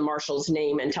write down the marshal's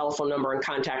name and telephone number and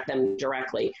contact them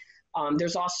directly.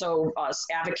 There's also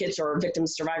advocates or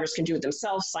victims, survivors can do it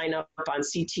themselves, sign up on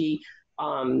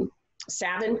CT7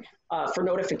 for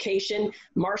notification.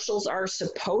 Marshals are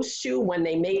supposed to, when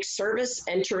they make service,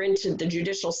 enter into the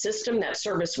judicial system that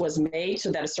service was made so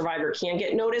that a survivor can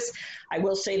get notice. I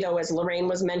will say though, as Lorraine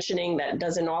was mentioning, that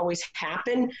doesn't always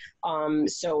happen.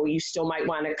 So you still might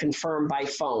want to confirm by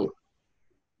phone.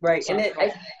 Right, and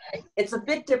it's a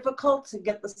bit difficult to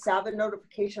get the SAVIN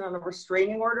notification on a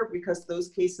restraining order because those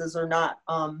cases are not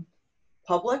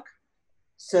public.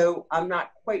 So I'm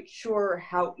not quite sure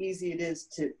how easy it is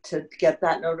to get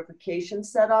that notification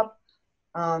set up.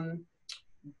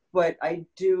 But I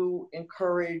do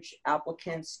encourage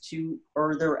applicants to,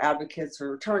 or their advocates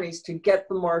or attorneys, to get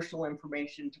the marshal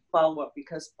information to follow up,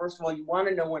 because first of all, you want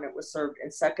to know when it was served,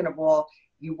 and second of all,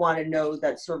 you want to know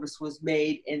that service was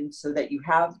made, and so that you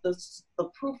have the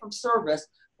proof of service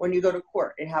when you go to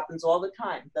court. It happens all the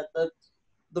time that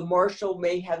the marshal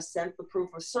may have sent the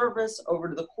proof of service over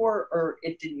to the court, or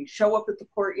it didn't show up at the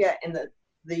court yet, and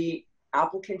the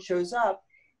applicant shows up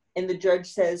and the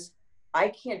judge says, I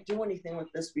can't do anything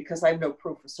with this because I have no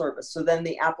proof of service. So then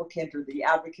the applicant or the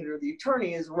advocate or the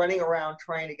attorney is running around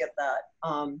trying to get that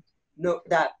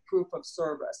that proof of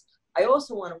service. I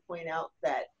also want to point out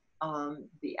that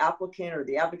the applicant or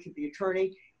the advocate, the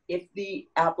attorney, if the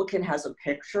applicant has a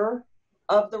picture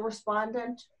of the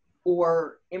respondent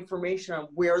or information on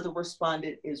where the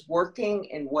respondent is working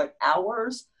and what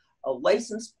hours, a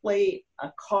license plate,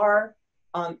 a car,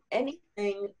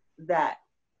 anything that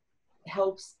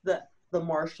helps the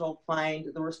marshal find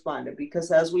the respondent.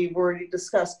 Because as we've already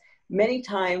discussed, many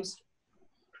times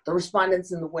the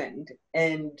respondent's in the wind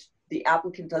and the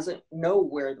applicant doesn't know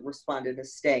where the respondent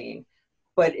is staying.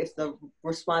 But if the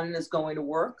respondent is going to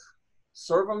work,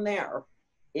 serve him there.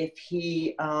 If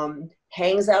he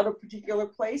hangs out a particular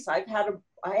place, I had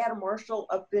a marshal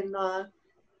up in the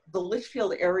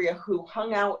Litchfield area who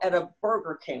hung out at a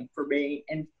Burger King for me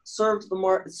and served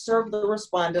the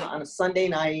respondent on a Sunday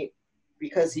night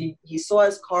because he saw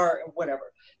his car and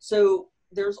whatever. So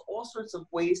there's all sorts of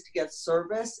ways to get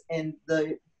service, and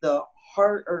the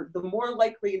more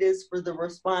likely it is for the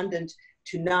respondent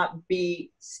to not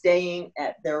be staying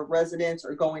at their residence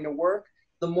or going to work,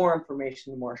 the more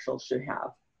information the marshal should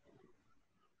have.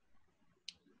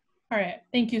 All right,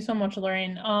 thank you so much,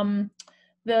 Lorraine.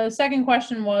 The second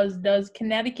question was, does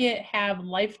Connecticut have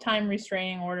lifetime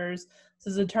restraining orders?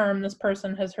 This is a term this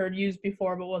person has heard used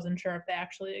before, but wasn't sure if they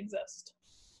actually exist.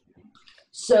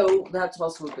 So that's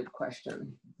also a good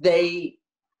question.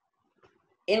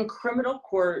 In criminal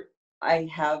court, I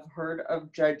have heard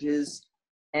of judges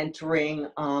entering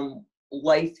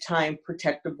lifetime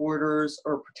protective orders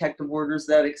or protective orders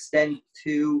that extend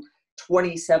to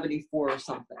 2074 or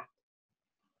something.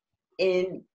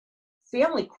 In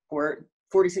family court,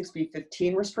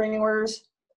 46B15 restraining orders,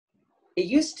 it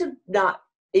used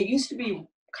to be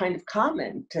kind of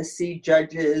common to see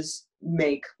judges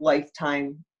make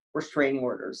lifetime restraining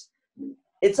orders.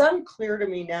 It's unclear to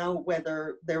me now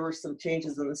whether there were some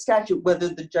changes in the statute,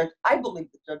 whether I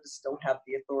believe the judges still have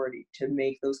the authority to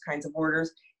make those kinds of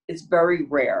orders. It's very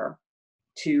rare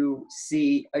to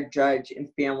see a judge in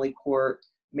family court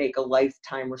make a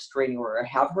lifetime restraining order. I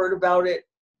have heard about it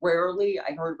rarely.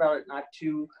 I heard about it not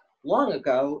too long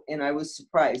ago, and I was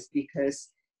surprised because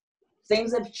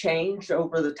things have changed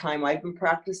over the time I've been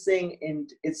practicing, and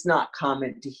it's not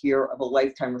common to hear of a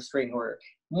lifetime restraining order.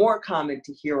 More common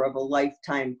to hear of a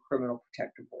lifetime criminal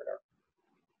protective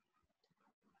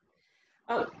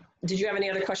order. Did you have any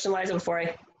other question, Liza, before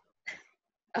I?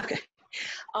 Okay.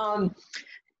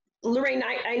 Lorraine,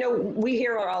 I know we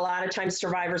hear a lot of times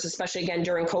survivors, especially again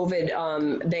during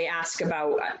COVID, they ask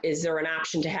about, is there an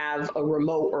option to have a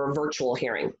remote or a virtual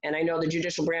hearing? And I know the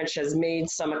judicial branch has made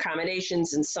some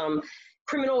accommodations in some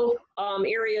criminal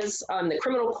areas, the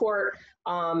criminal court,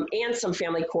 and some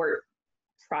family court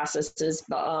processes.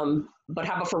 But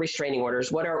how about for restraining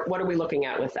orders? What are we looking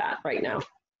at with that right now?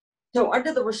 So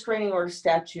under the restraining order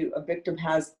statute, a victim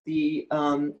has the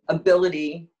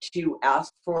ability to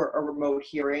ask for a remote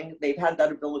hearing. They've had that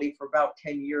ability for about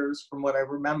 10 years from what I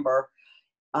remember.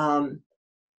 I've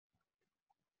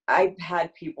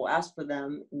had people ask for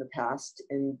them in the past,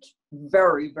 and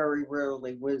very, very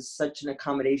rarely was such an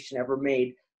accommodation ever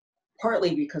made,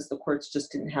 partly because the courts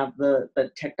just didn't have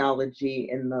the technology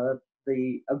and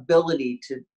the ability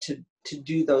to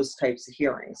do those types of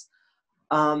hearings.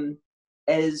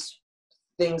 As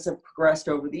things have progressed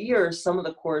over the years, some of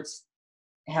the courts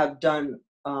have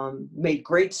made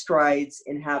great strides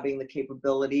in having the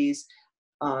capabilities.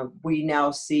 We now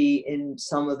see in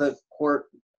some of the court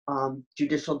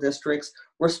judicial districts,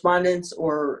 respondents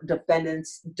or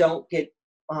defendants don't get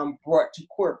brought to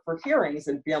court for hearings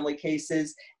in family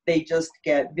cases. They just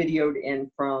get videoed in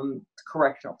from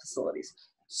correctional facilities.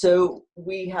 So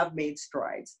we have made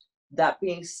strides. That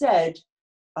being said,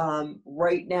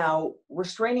 right now,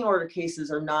 restraining order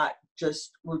cases are not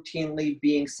just routinely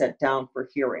being set down for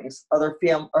hearings. Other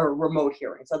remote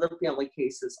hearings, other family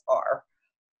cases are.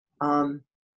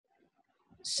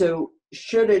 So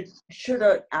should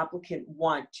an applicant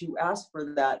want to ask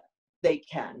for that, they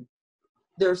can.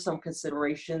 There are some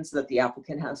considerations that the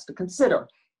applicant has to consider.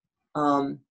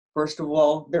 First of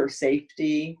all, their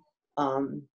safety,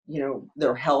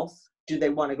 their health. Do they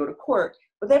want to go to court?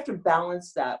 But they have to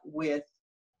balance that with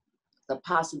the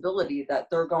possibility that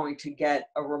they're going to get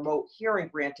a remote hearing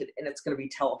granted and it's going to be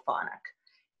telephonic.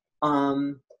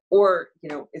 Or,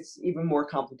 it's even more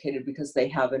complicated because they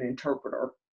have an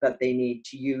interpreter that they need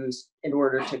to use in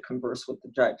order to converse with the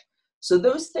judge. So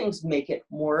those things make it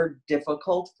more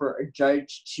difficult for a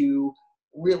judge to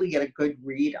really get a good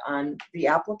read on the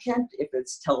applicant if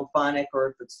it's telephonic or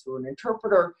if it's through an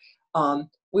interpreter.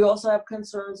 We also have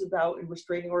concerns about, in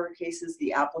restraining order cases,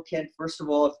 the applicant, first of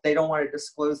all, if they don't want to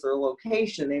disclose their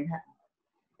location,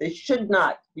 they should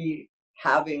not be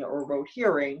having a remote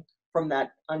hearing from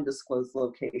that undisclosed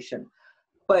location.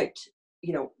 But,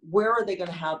 where are they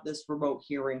going to have this remote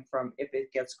hearing from if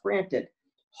it gets granted?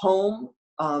 Home?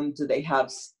 Do they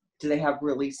have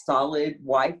really solid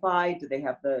Wi-Fi? Do they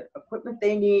have the equipment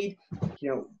they need?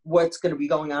 What's going to be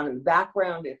going on in the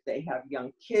background if they have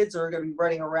young kids that are going to be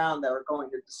running around that are going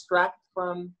to distract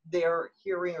from their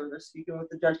hearing or they're speaking with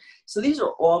the judge. So these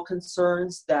are all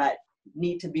concerns that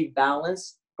need to be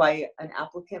balanced by an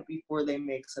applicant before they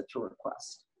make such a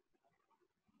request.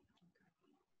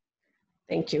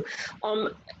 Thank you.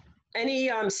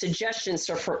 Any suggestions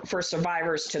for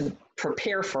survivors to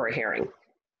prepare for a hearing?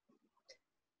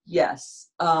 Yes.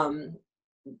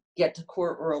 Get to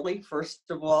court early, first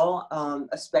of all,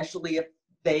 especially if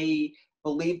they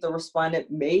believe the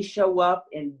respondent may show up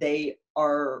and they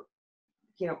are,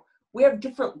 we have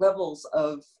different levels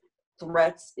of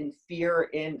threats and fear,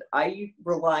 and I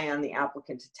rely on the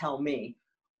applicant to tell me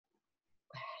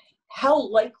how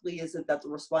likely is it that the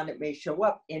respondent may show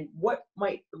up and what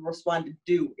might the respondent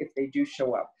do if they do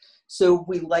show up. So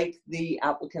we like the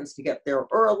applicants to get there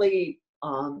early,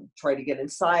 try to get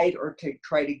inside or to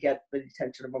try to get the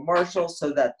attention of a marshal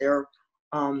so that they're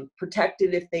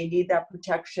protected if they need that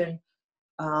protection.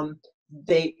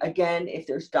 They, again, if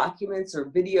there's documents or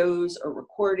videos or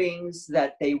recordings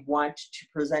that they want to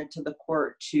present to the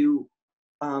court to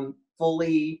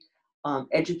fully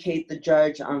educate the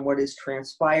judge on what has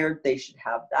transpired, they should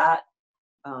have that.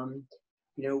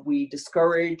 You know, we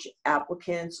discourage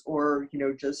applicants or, you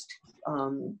know, just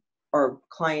our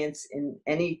clients in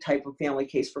any type of family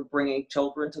case for bringing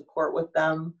children to court with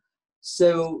them.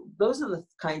 So those are the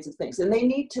kinds of things. And they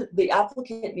need to, the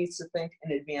applicant needs to think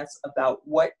in advance about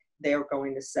what they're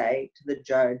going to say to the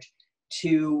judge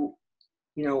to,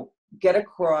 you know, get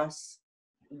across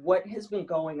what has been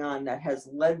going on that has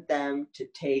led them to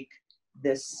take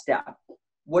this step.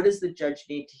 What does the judge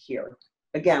need to hear?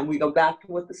 Again, we go back to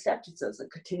what the statute says: a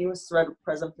continuous threat of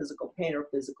present physical pain or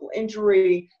physical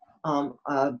injury,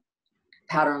 a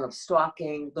pattern of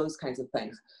stalking, those kinds of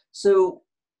things. So,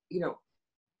 you know,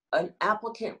 an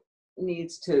applicant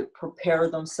needs to prepare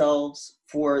themselves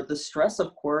for the stress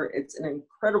of court. It's an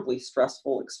incredibly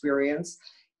stressful experience,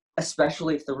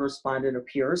 especially if the respondent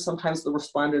appears. Sometimes the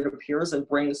respondent appears and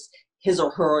brings his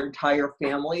or her entire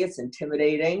family. It's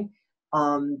intimidating.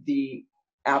 The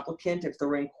applicant, if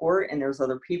they're in court and there's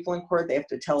other people in court, they have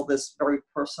to tell this very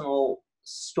personal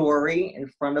story in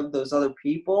front of those other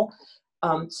people.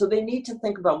 So they need to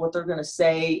think about what they're going to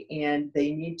say, and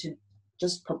they need to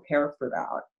just prepare for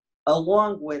that,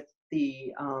 along with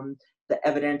the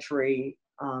evidentiary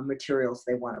materials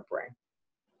they want to bring.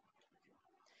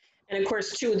 And of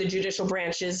course, too, the judicial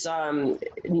branches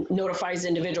notifies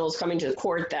individuals coming to the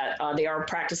court that they are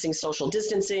practicing social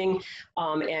distancing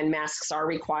and masks are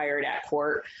required at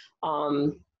court.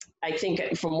 I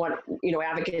think from what, you know,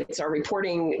 advocates are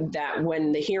reporting, that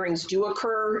when the hearings do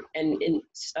occur and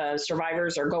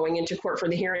survivors are going into court for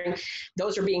the hearing,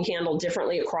 those are being handled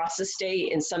differently across the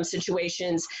state. In some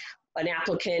situations, an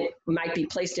applicant might be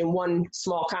placed in one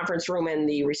small conference room and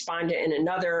the respondent in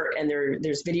another, and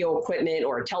there's video equipment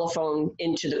or a telephone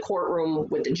into the courtroom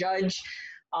with the judge.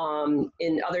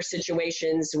 In other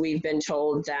situations, we've been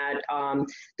told that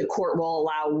the court will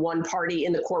allow one party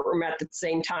in the courtroom at the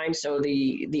same time. So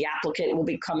the applicant will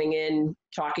be coming in,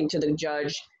 talking to the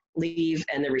judge, leave,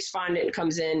 and the respondent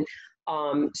comes in.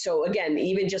 So again,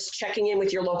 even just checking in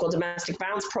with your local domestic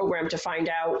violence program to find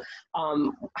out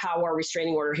how are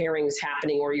restraining order hearings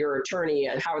happening, or your attorney,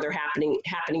 and how they're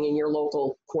happening in your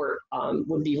local court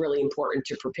would be really important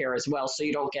to prepare as well, so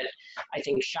you don't get, I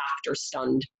think, shocked or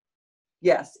stunned.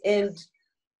 Yes, and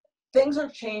things are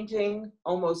changing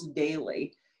almost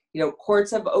daily. You know,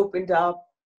 courts have opened up,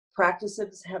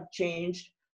 practices have changed.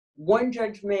 One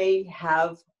judge may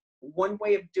have one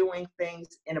way of doing things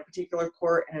in a particular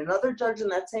court, and another judge in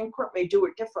that same court may do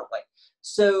it differently.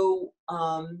 So,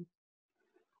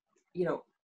 you know,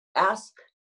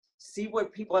 see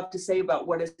what people have to say about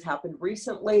what has happened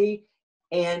recently.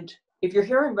 And if you're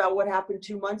hearing about what happened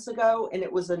 2 months ago and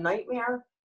it was a nightmare,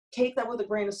 take that with a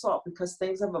grain of salt, because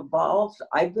things have evolved.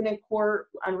 I've been in court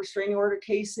on restraining order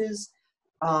cases.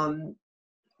 You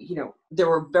know, there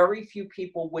were very few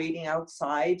people waiting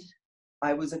outside.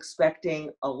 I was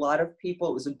expecting a lot of people.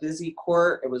 It was a busy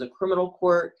court. It was a criminal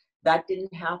court. That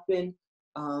didn't happen.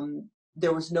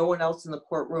 There was no one else in the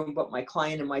courtroom but my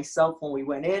client and myself when we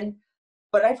went in.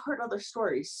 But I've heard other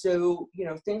stories. So, you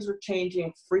know, things are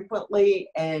changing frequently,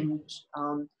 and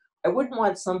I wouldn't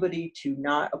want somebody to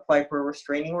not apply for a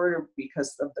restraining order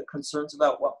because of the concerns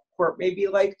about what court may be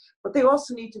like, but they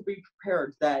also need to be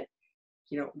prepared that,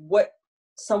 you know, what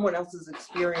someone else's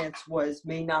experience was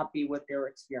may not be what their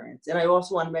experience. And I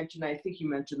also want to mention, I think you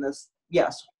mentioned this,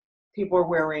 yes, people are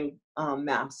wearing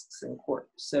masks in court,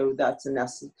 so that's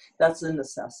a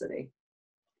necessity.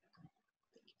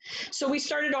 So we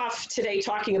started off today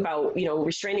talking about, you know,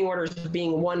 restraining orders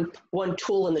being one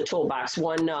tool in the toolbox,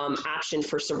 one option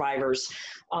for survivors.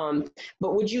 But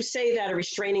would you say that a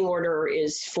restraining order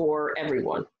is for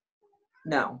everyone?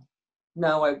 No,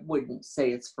 I wouldn't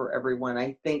say it's for everyone.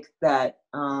 I think that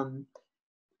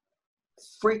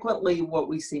frequently what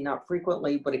we see, not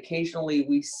frequently, but occasionally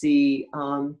we see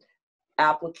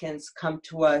applicants come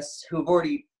to us who have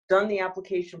already done the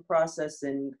application process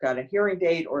and got a hearing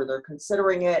date, or they're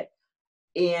considering it,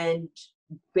 and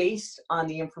based on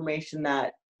the information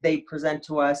that they present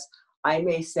to us, I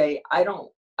may say, I don't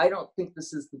think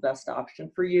this is the best option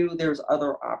for you. There's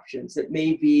other options. It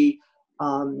may be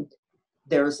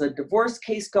there's a divorce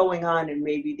case going on, and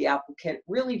maybe the applicant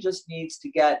really just needs to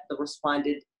get the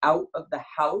respondent out of the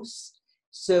house.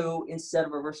 So instead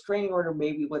of a restraining order,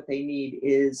 maybe what they need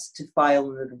is to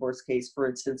file in the divorce case, for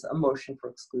instance, a motion for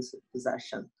exclusive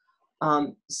possession.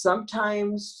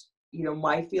 Sometimes, you know,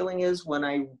 my feeling is when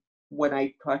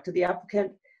I talk to the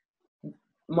applicant,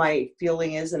 my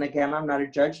feeling is, and again, I'm not a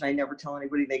judge and I never tell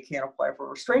anybody they can't apply for a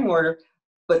restraining order,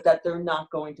 but that they're not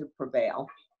going to prevail.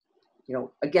 You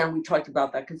know, again, we talked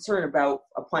about that concern about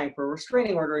applying for a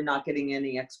restraining order and not getting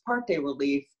any ex parte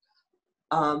relief.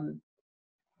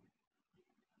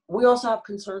 We also have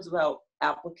concerns about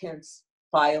applicants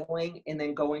filing and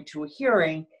then going to a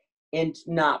hearing and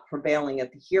not prevailing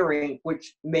at the hearing,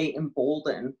 which may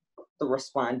embolden the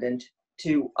respondent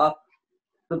to up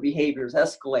the behaviors,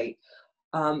 escalate.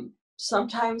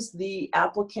 Sometimes the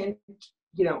applicant,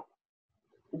 you know,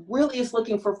 really is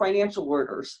looking for financial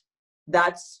orders.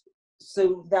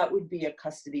 So that would be a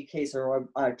custody case or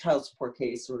a child support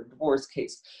case or a divorce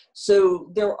case. So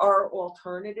there are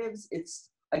alternatives. It's,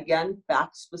 again,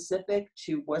 fact specific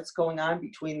to what's going on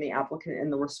between the applicant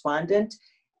and the respondent.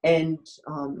 And,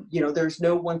 you know, there's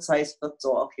no one size fits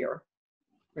all here.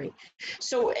 Right.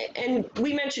 So, and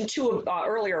we mentioned too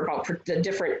earlier about the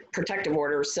different protective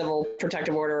orders, civil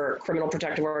protective order, criminal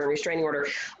protective order, restraining order.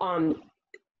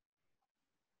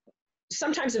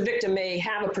 Sometimes a victim may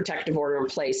have a protective order in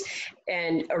place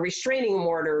and a restraining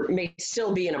order may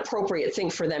still be an appropriate thing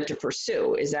for them to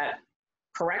pursue. Is that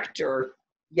correct? Or?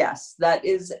 Yes, that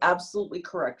is absolutely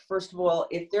correct. First of all,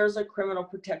 if there's a criminal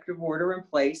protective order in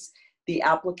place, the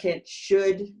applicant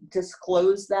should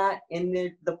disclose that in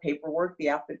the paperwork,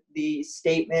 the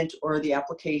statement or the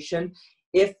application.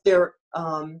 If there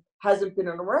hasn't been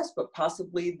an arrest, but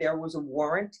possibly there was a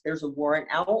warrant, there's a warrant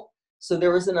out, so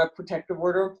there isn't a protective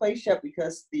order in place yet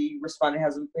because the respondent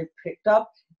hasn't been picked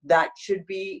up, that should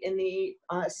be in the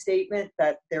statement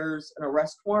that there's an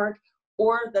arrest warrant,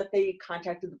 or that they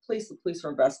contacted the police are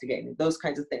investigating. Those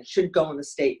kinds of things should go in the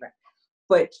statement.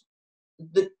 But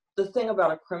the thing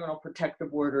about a criminal protective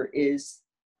order is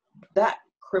that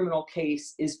criminal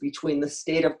case is between the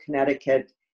state of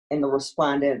Connecticut and the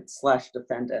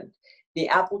respondent/defendant. The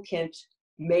applicant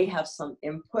may have some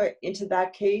input into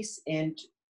that case, and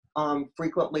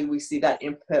frequently we see that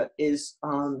input is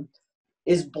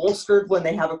bolstered when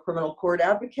they have a criminal court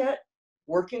advocate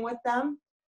working with them.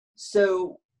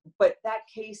 So, but that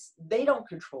case, they don't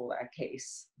control that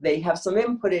case. They have some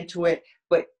input into it,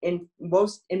 but in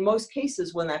most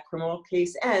cases, when that criminal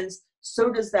case ends,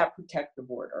 so does that protective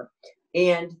order.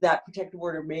 And that protective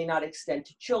order may not extend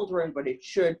to children, but it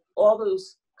should, all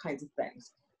those kinds of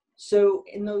things. So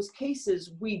in those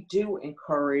cases, we do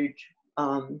encourage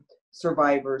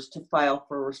survivors to file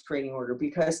for a restraining order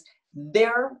because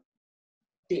they're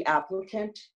the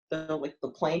applicant, they're like the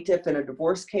plaintiff in a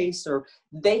divorce case, or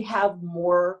they have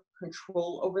more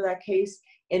control over that case.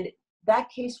 And that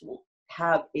case will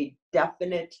have a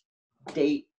definite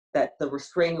date that the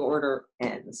restraining order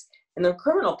ends. In the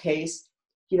criminal case,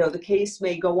 you know, the case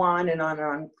may go on and on and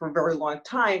on for a very long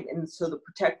time. And so the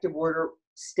protective order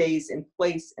stays in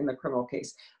place in the criminal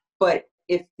case. But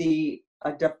if the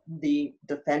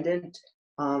defendant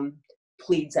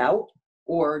pleads out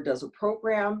or does a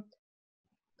program,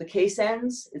 the case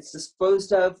ends, it's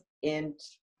disposed of, and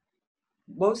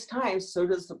most times, so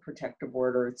does the protective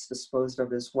order, it's disposed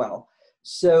of as well.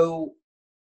 So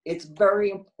it's very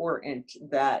important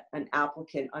that an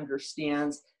applicant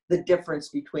understands the difference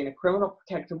between a criminal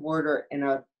protective order and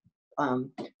a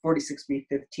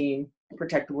 46B15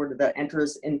 protective order that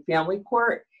enters in family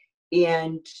court,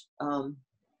 and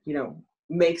you know,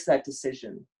 makes that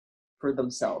decision for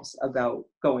themselves about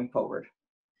going forward.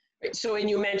 So, and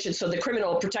you mentioned, so the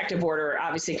criminal protective order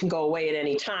obviously can go away at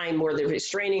any time, where the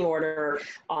restraining order,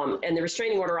 and the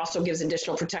restraining order also gives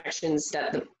additional protections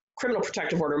that the criminal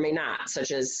protective order may not,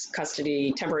 such as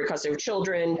custody, temporary custody of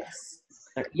children.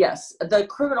 Yes, the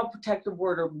criminal protective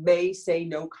order may say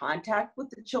no contact with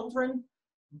the children,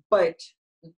 but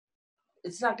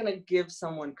it's not going to give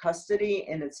someone custody,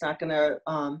 and it's not going to,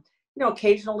 you know,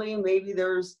 occasionally maybe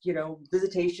there's, you know,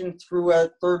 visitation through a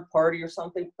third party or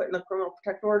something put in the criminal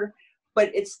protective order, but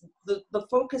it's the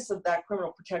focus of that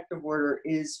criminal protective order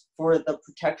is for the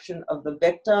protection of the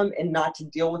victim and not to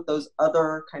deal with those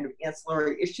other kind of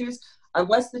ancillary issues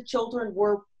unless the children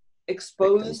were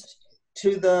exposed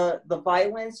to the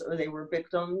violence or they were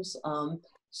victims.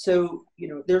 So, you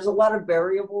know, there's a lot of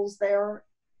variables there.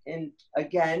 And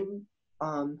again,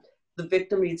 the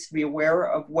victim needs to be aware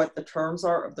of what the terms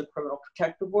are of the criminal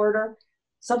protective order.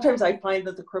 Sometimes I find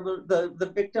that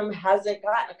the victim hasn't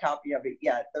gotten a copy of it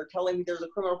yet. They're telling me there's a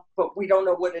criminal, but we don't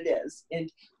know what it is. And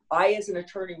I, as an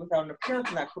attorney without an appearance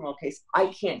in that criminal case, I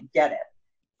can't get it.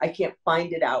 I can't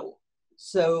find it out.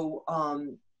 So,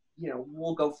 you know,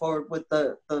 we'll go forward with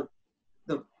the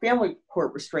family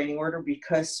court restraining order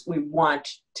because we want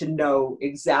to know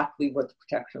exactly what the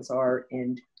protections are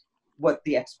and what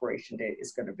the expiration date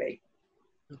is going to be.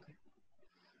 Okay.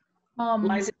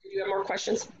 Liza, do you have more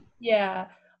questions? Yeah.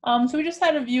 So we just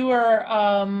had a viewer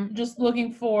just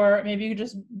looking for, maybe you could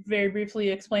just very briefly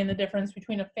explain the difference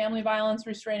between a family violence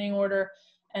restraining order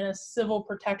and a civil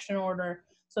protection order.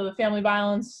 So the family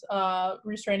violence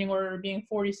restraining order being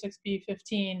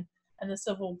 46B15 and the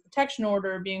civil protection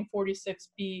order being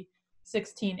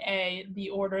 46B16A, the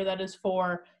order that is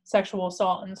for sexual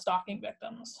assault and stalking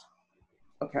victims.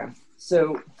 Okay,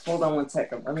 so hold on one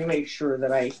second. Let me make sure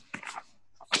that I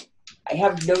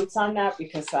have notes on that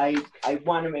because I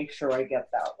want to make sure I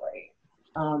get that right.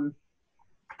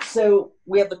 So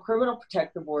we have the criminal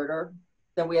protective order,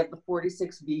 then we have the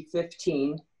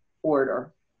 46B15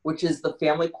 order, which is the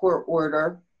family court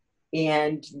order,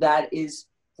 and that is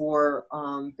for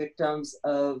victims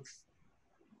of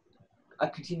a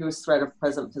continuous threat of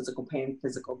present physical pain,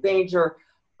 physical danger,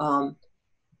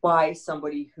 by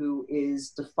somebody who is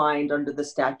defined under the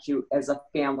statute as a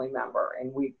family member.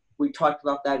 And we talked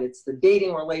about that. It's the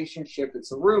dating relationship,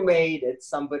 it's a roommate, it's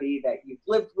somebody that you've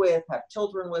lived with, have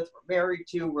children with, were married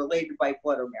to, related by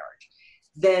blood or marriage.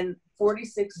 Then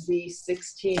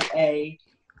 46B16A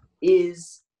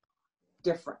is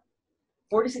different.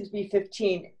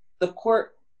 46B15, the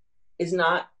court is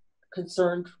not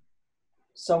concerned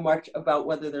so much about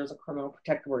whether there's a criminal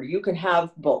protective order. You can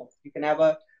have both. You can have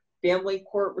a family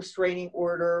court restraining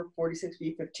order,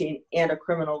 46B15, and a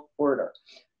criminal order.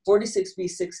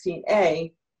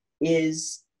 46B16A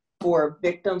is for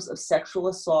victims of sexual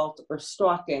assault or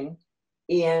stalking,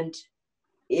 and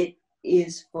it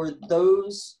is for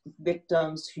those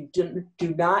victims who do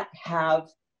not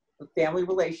have a family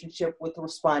relationship with the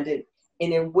respondent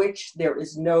and in which there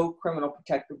is no criminal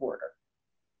protective order.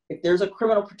 If there's a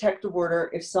criminal protective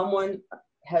order, if someone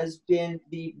has been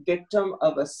the victim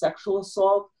of a sexual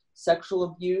assault, sexual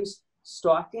abuse,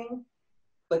 stalking,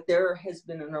 but there has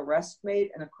been an arrest made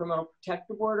and a criminal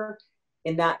protective order,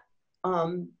 and that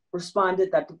respondent,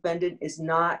 that defendant is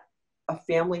not a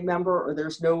family member, or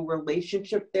there's no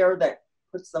relationship there that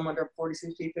puts them under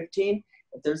 46B15,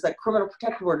 if there's that criminal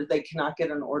protective order, they cannot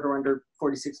get an order under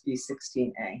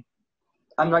 46B16A.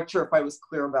 I'm not sure if I was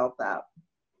clear about that.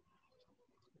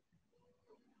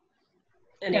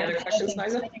 Any other questions,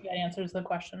 Liza? I think that answers the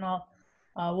question.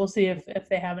 We'll see if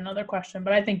they have another question,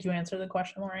 but I think you answered the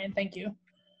question, Lorraine. Thank you.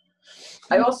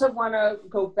 I also want to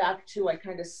go back to, I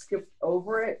kind of skipped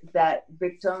over it, that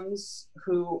victims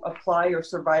who apply or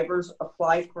survivors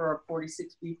apply for a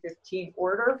 46B15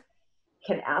 order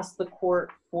can ask the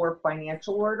court for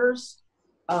financial orders.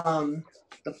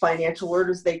 The financial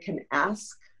orders they can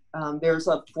ask, there's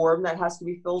a form that has to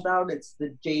be filled out. It's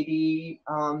the JD,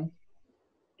 or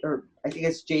I think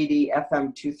it's JD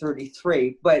FM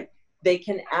 233, but they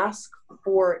can ask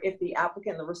for, if the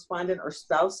applicant and the respondent are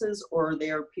spouses or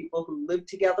they are people who live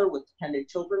together with dependent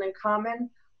children in common,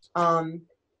 and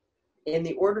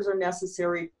the orders are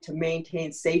necessary to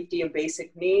maintain safety and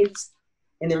basic needs,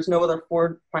 and there's no other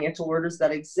financial orders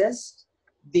that exist,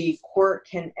 the court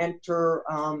can enter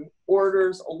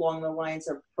orders along the lines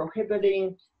of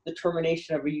prohibiting the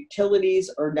termination of utilities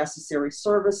or necessary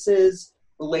services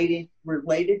related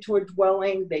to a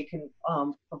dwelling. They can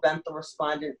prevent the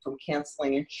respondent from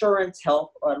canceling insurance,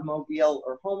 health, automobile,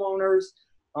 or homeowners,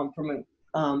 from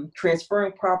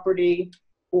transferring property,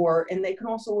 and they can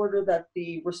also order that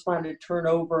the respondent turn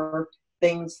over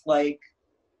things like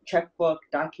checkbook,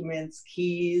 documents,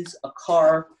 keys, a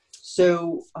car.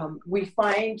 So we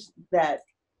find that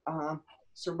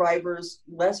survivors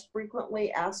less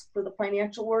frequently ask for the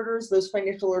financial orders. Those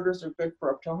financial orders are good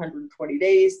for up to 120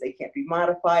 days. They can't be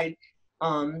modified.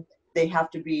 They have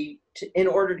to be, in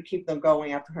order to keep them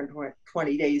going after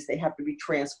 120 days, they have to be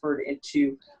transferred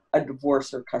into a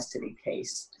divorce or custody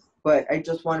case. But I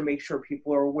just want to make sure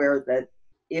people are aware that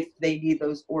if they need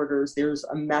those orders, there's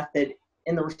a method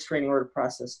in the restraining order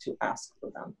process to ask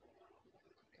for them.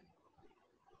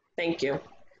 Thank you.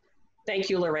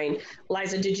 Thank you, Lorraine.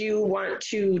 Liza, did you want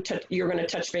to, you're going to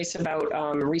touch base about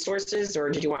resources, or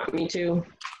did you want me to?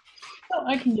 Oh,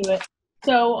 I can do it.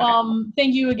 So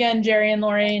thank you again, Jerry and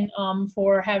Lorraine,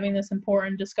 for having this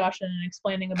important discussion and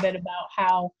explaining a bit about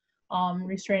how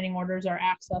restraining orders are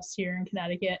accessed here in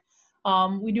Connecticut.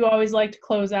 We do always like to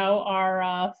close out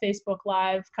our Facebook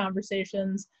Live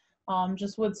conversations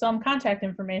just with some contact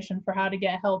information for how to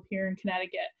get help here in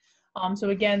Connecticut. So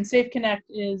again, Safe Connect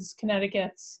is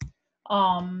Connecticut's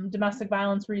domestic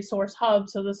violence resource hub.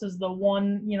 So this is the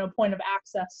one, point of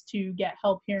access to get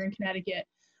help here in Connecticut.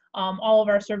 All of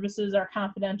our services are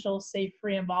confidential, safe,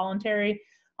 free, and voluntary.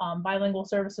 Bilingual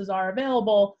services are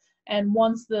available. And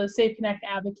once the Safe Connect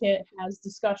advocate has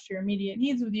discussed your immediate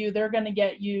needs with you, they're going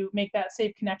to make that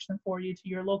safe connection for you to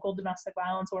your local domestic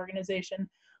violence organization,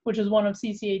 which is one of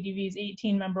CCADV's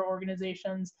 18 member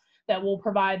organizations that will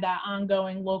provide that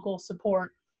ongoing local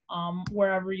support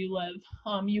wherever you live.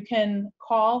 You can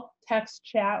call, text,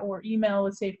 chat, or email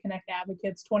with Safe Connect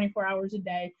advocates 24 hours a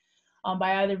day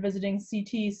by either visiting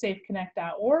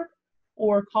ctsafeconnect.org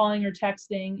or calling or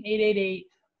texting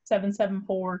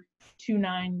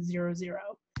 888-774-2900.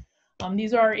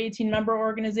 These are our 18-member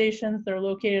organizations. They're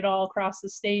located all across the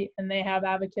state, and they have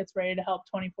advocates ready to help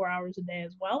 24 hours a day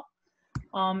as well.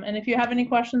 And if you have any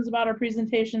questions about our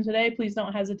presentation today, please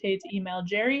don't hesitate to email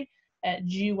Jerry at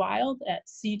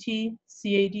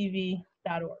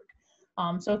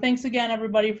gwild@ctcadv.org. So thanks again,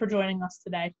 everybody, for joining us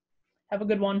today. Have a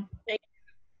good one.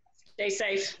 Stay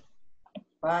safe.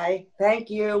 Bye. Thank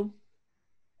you.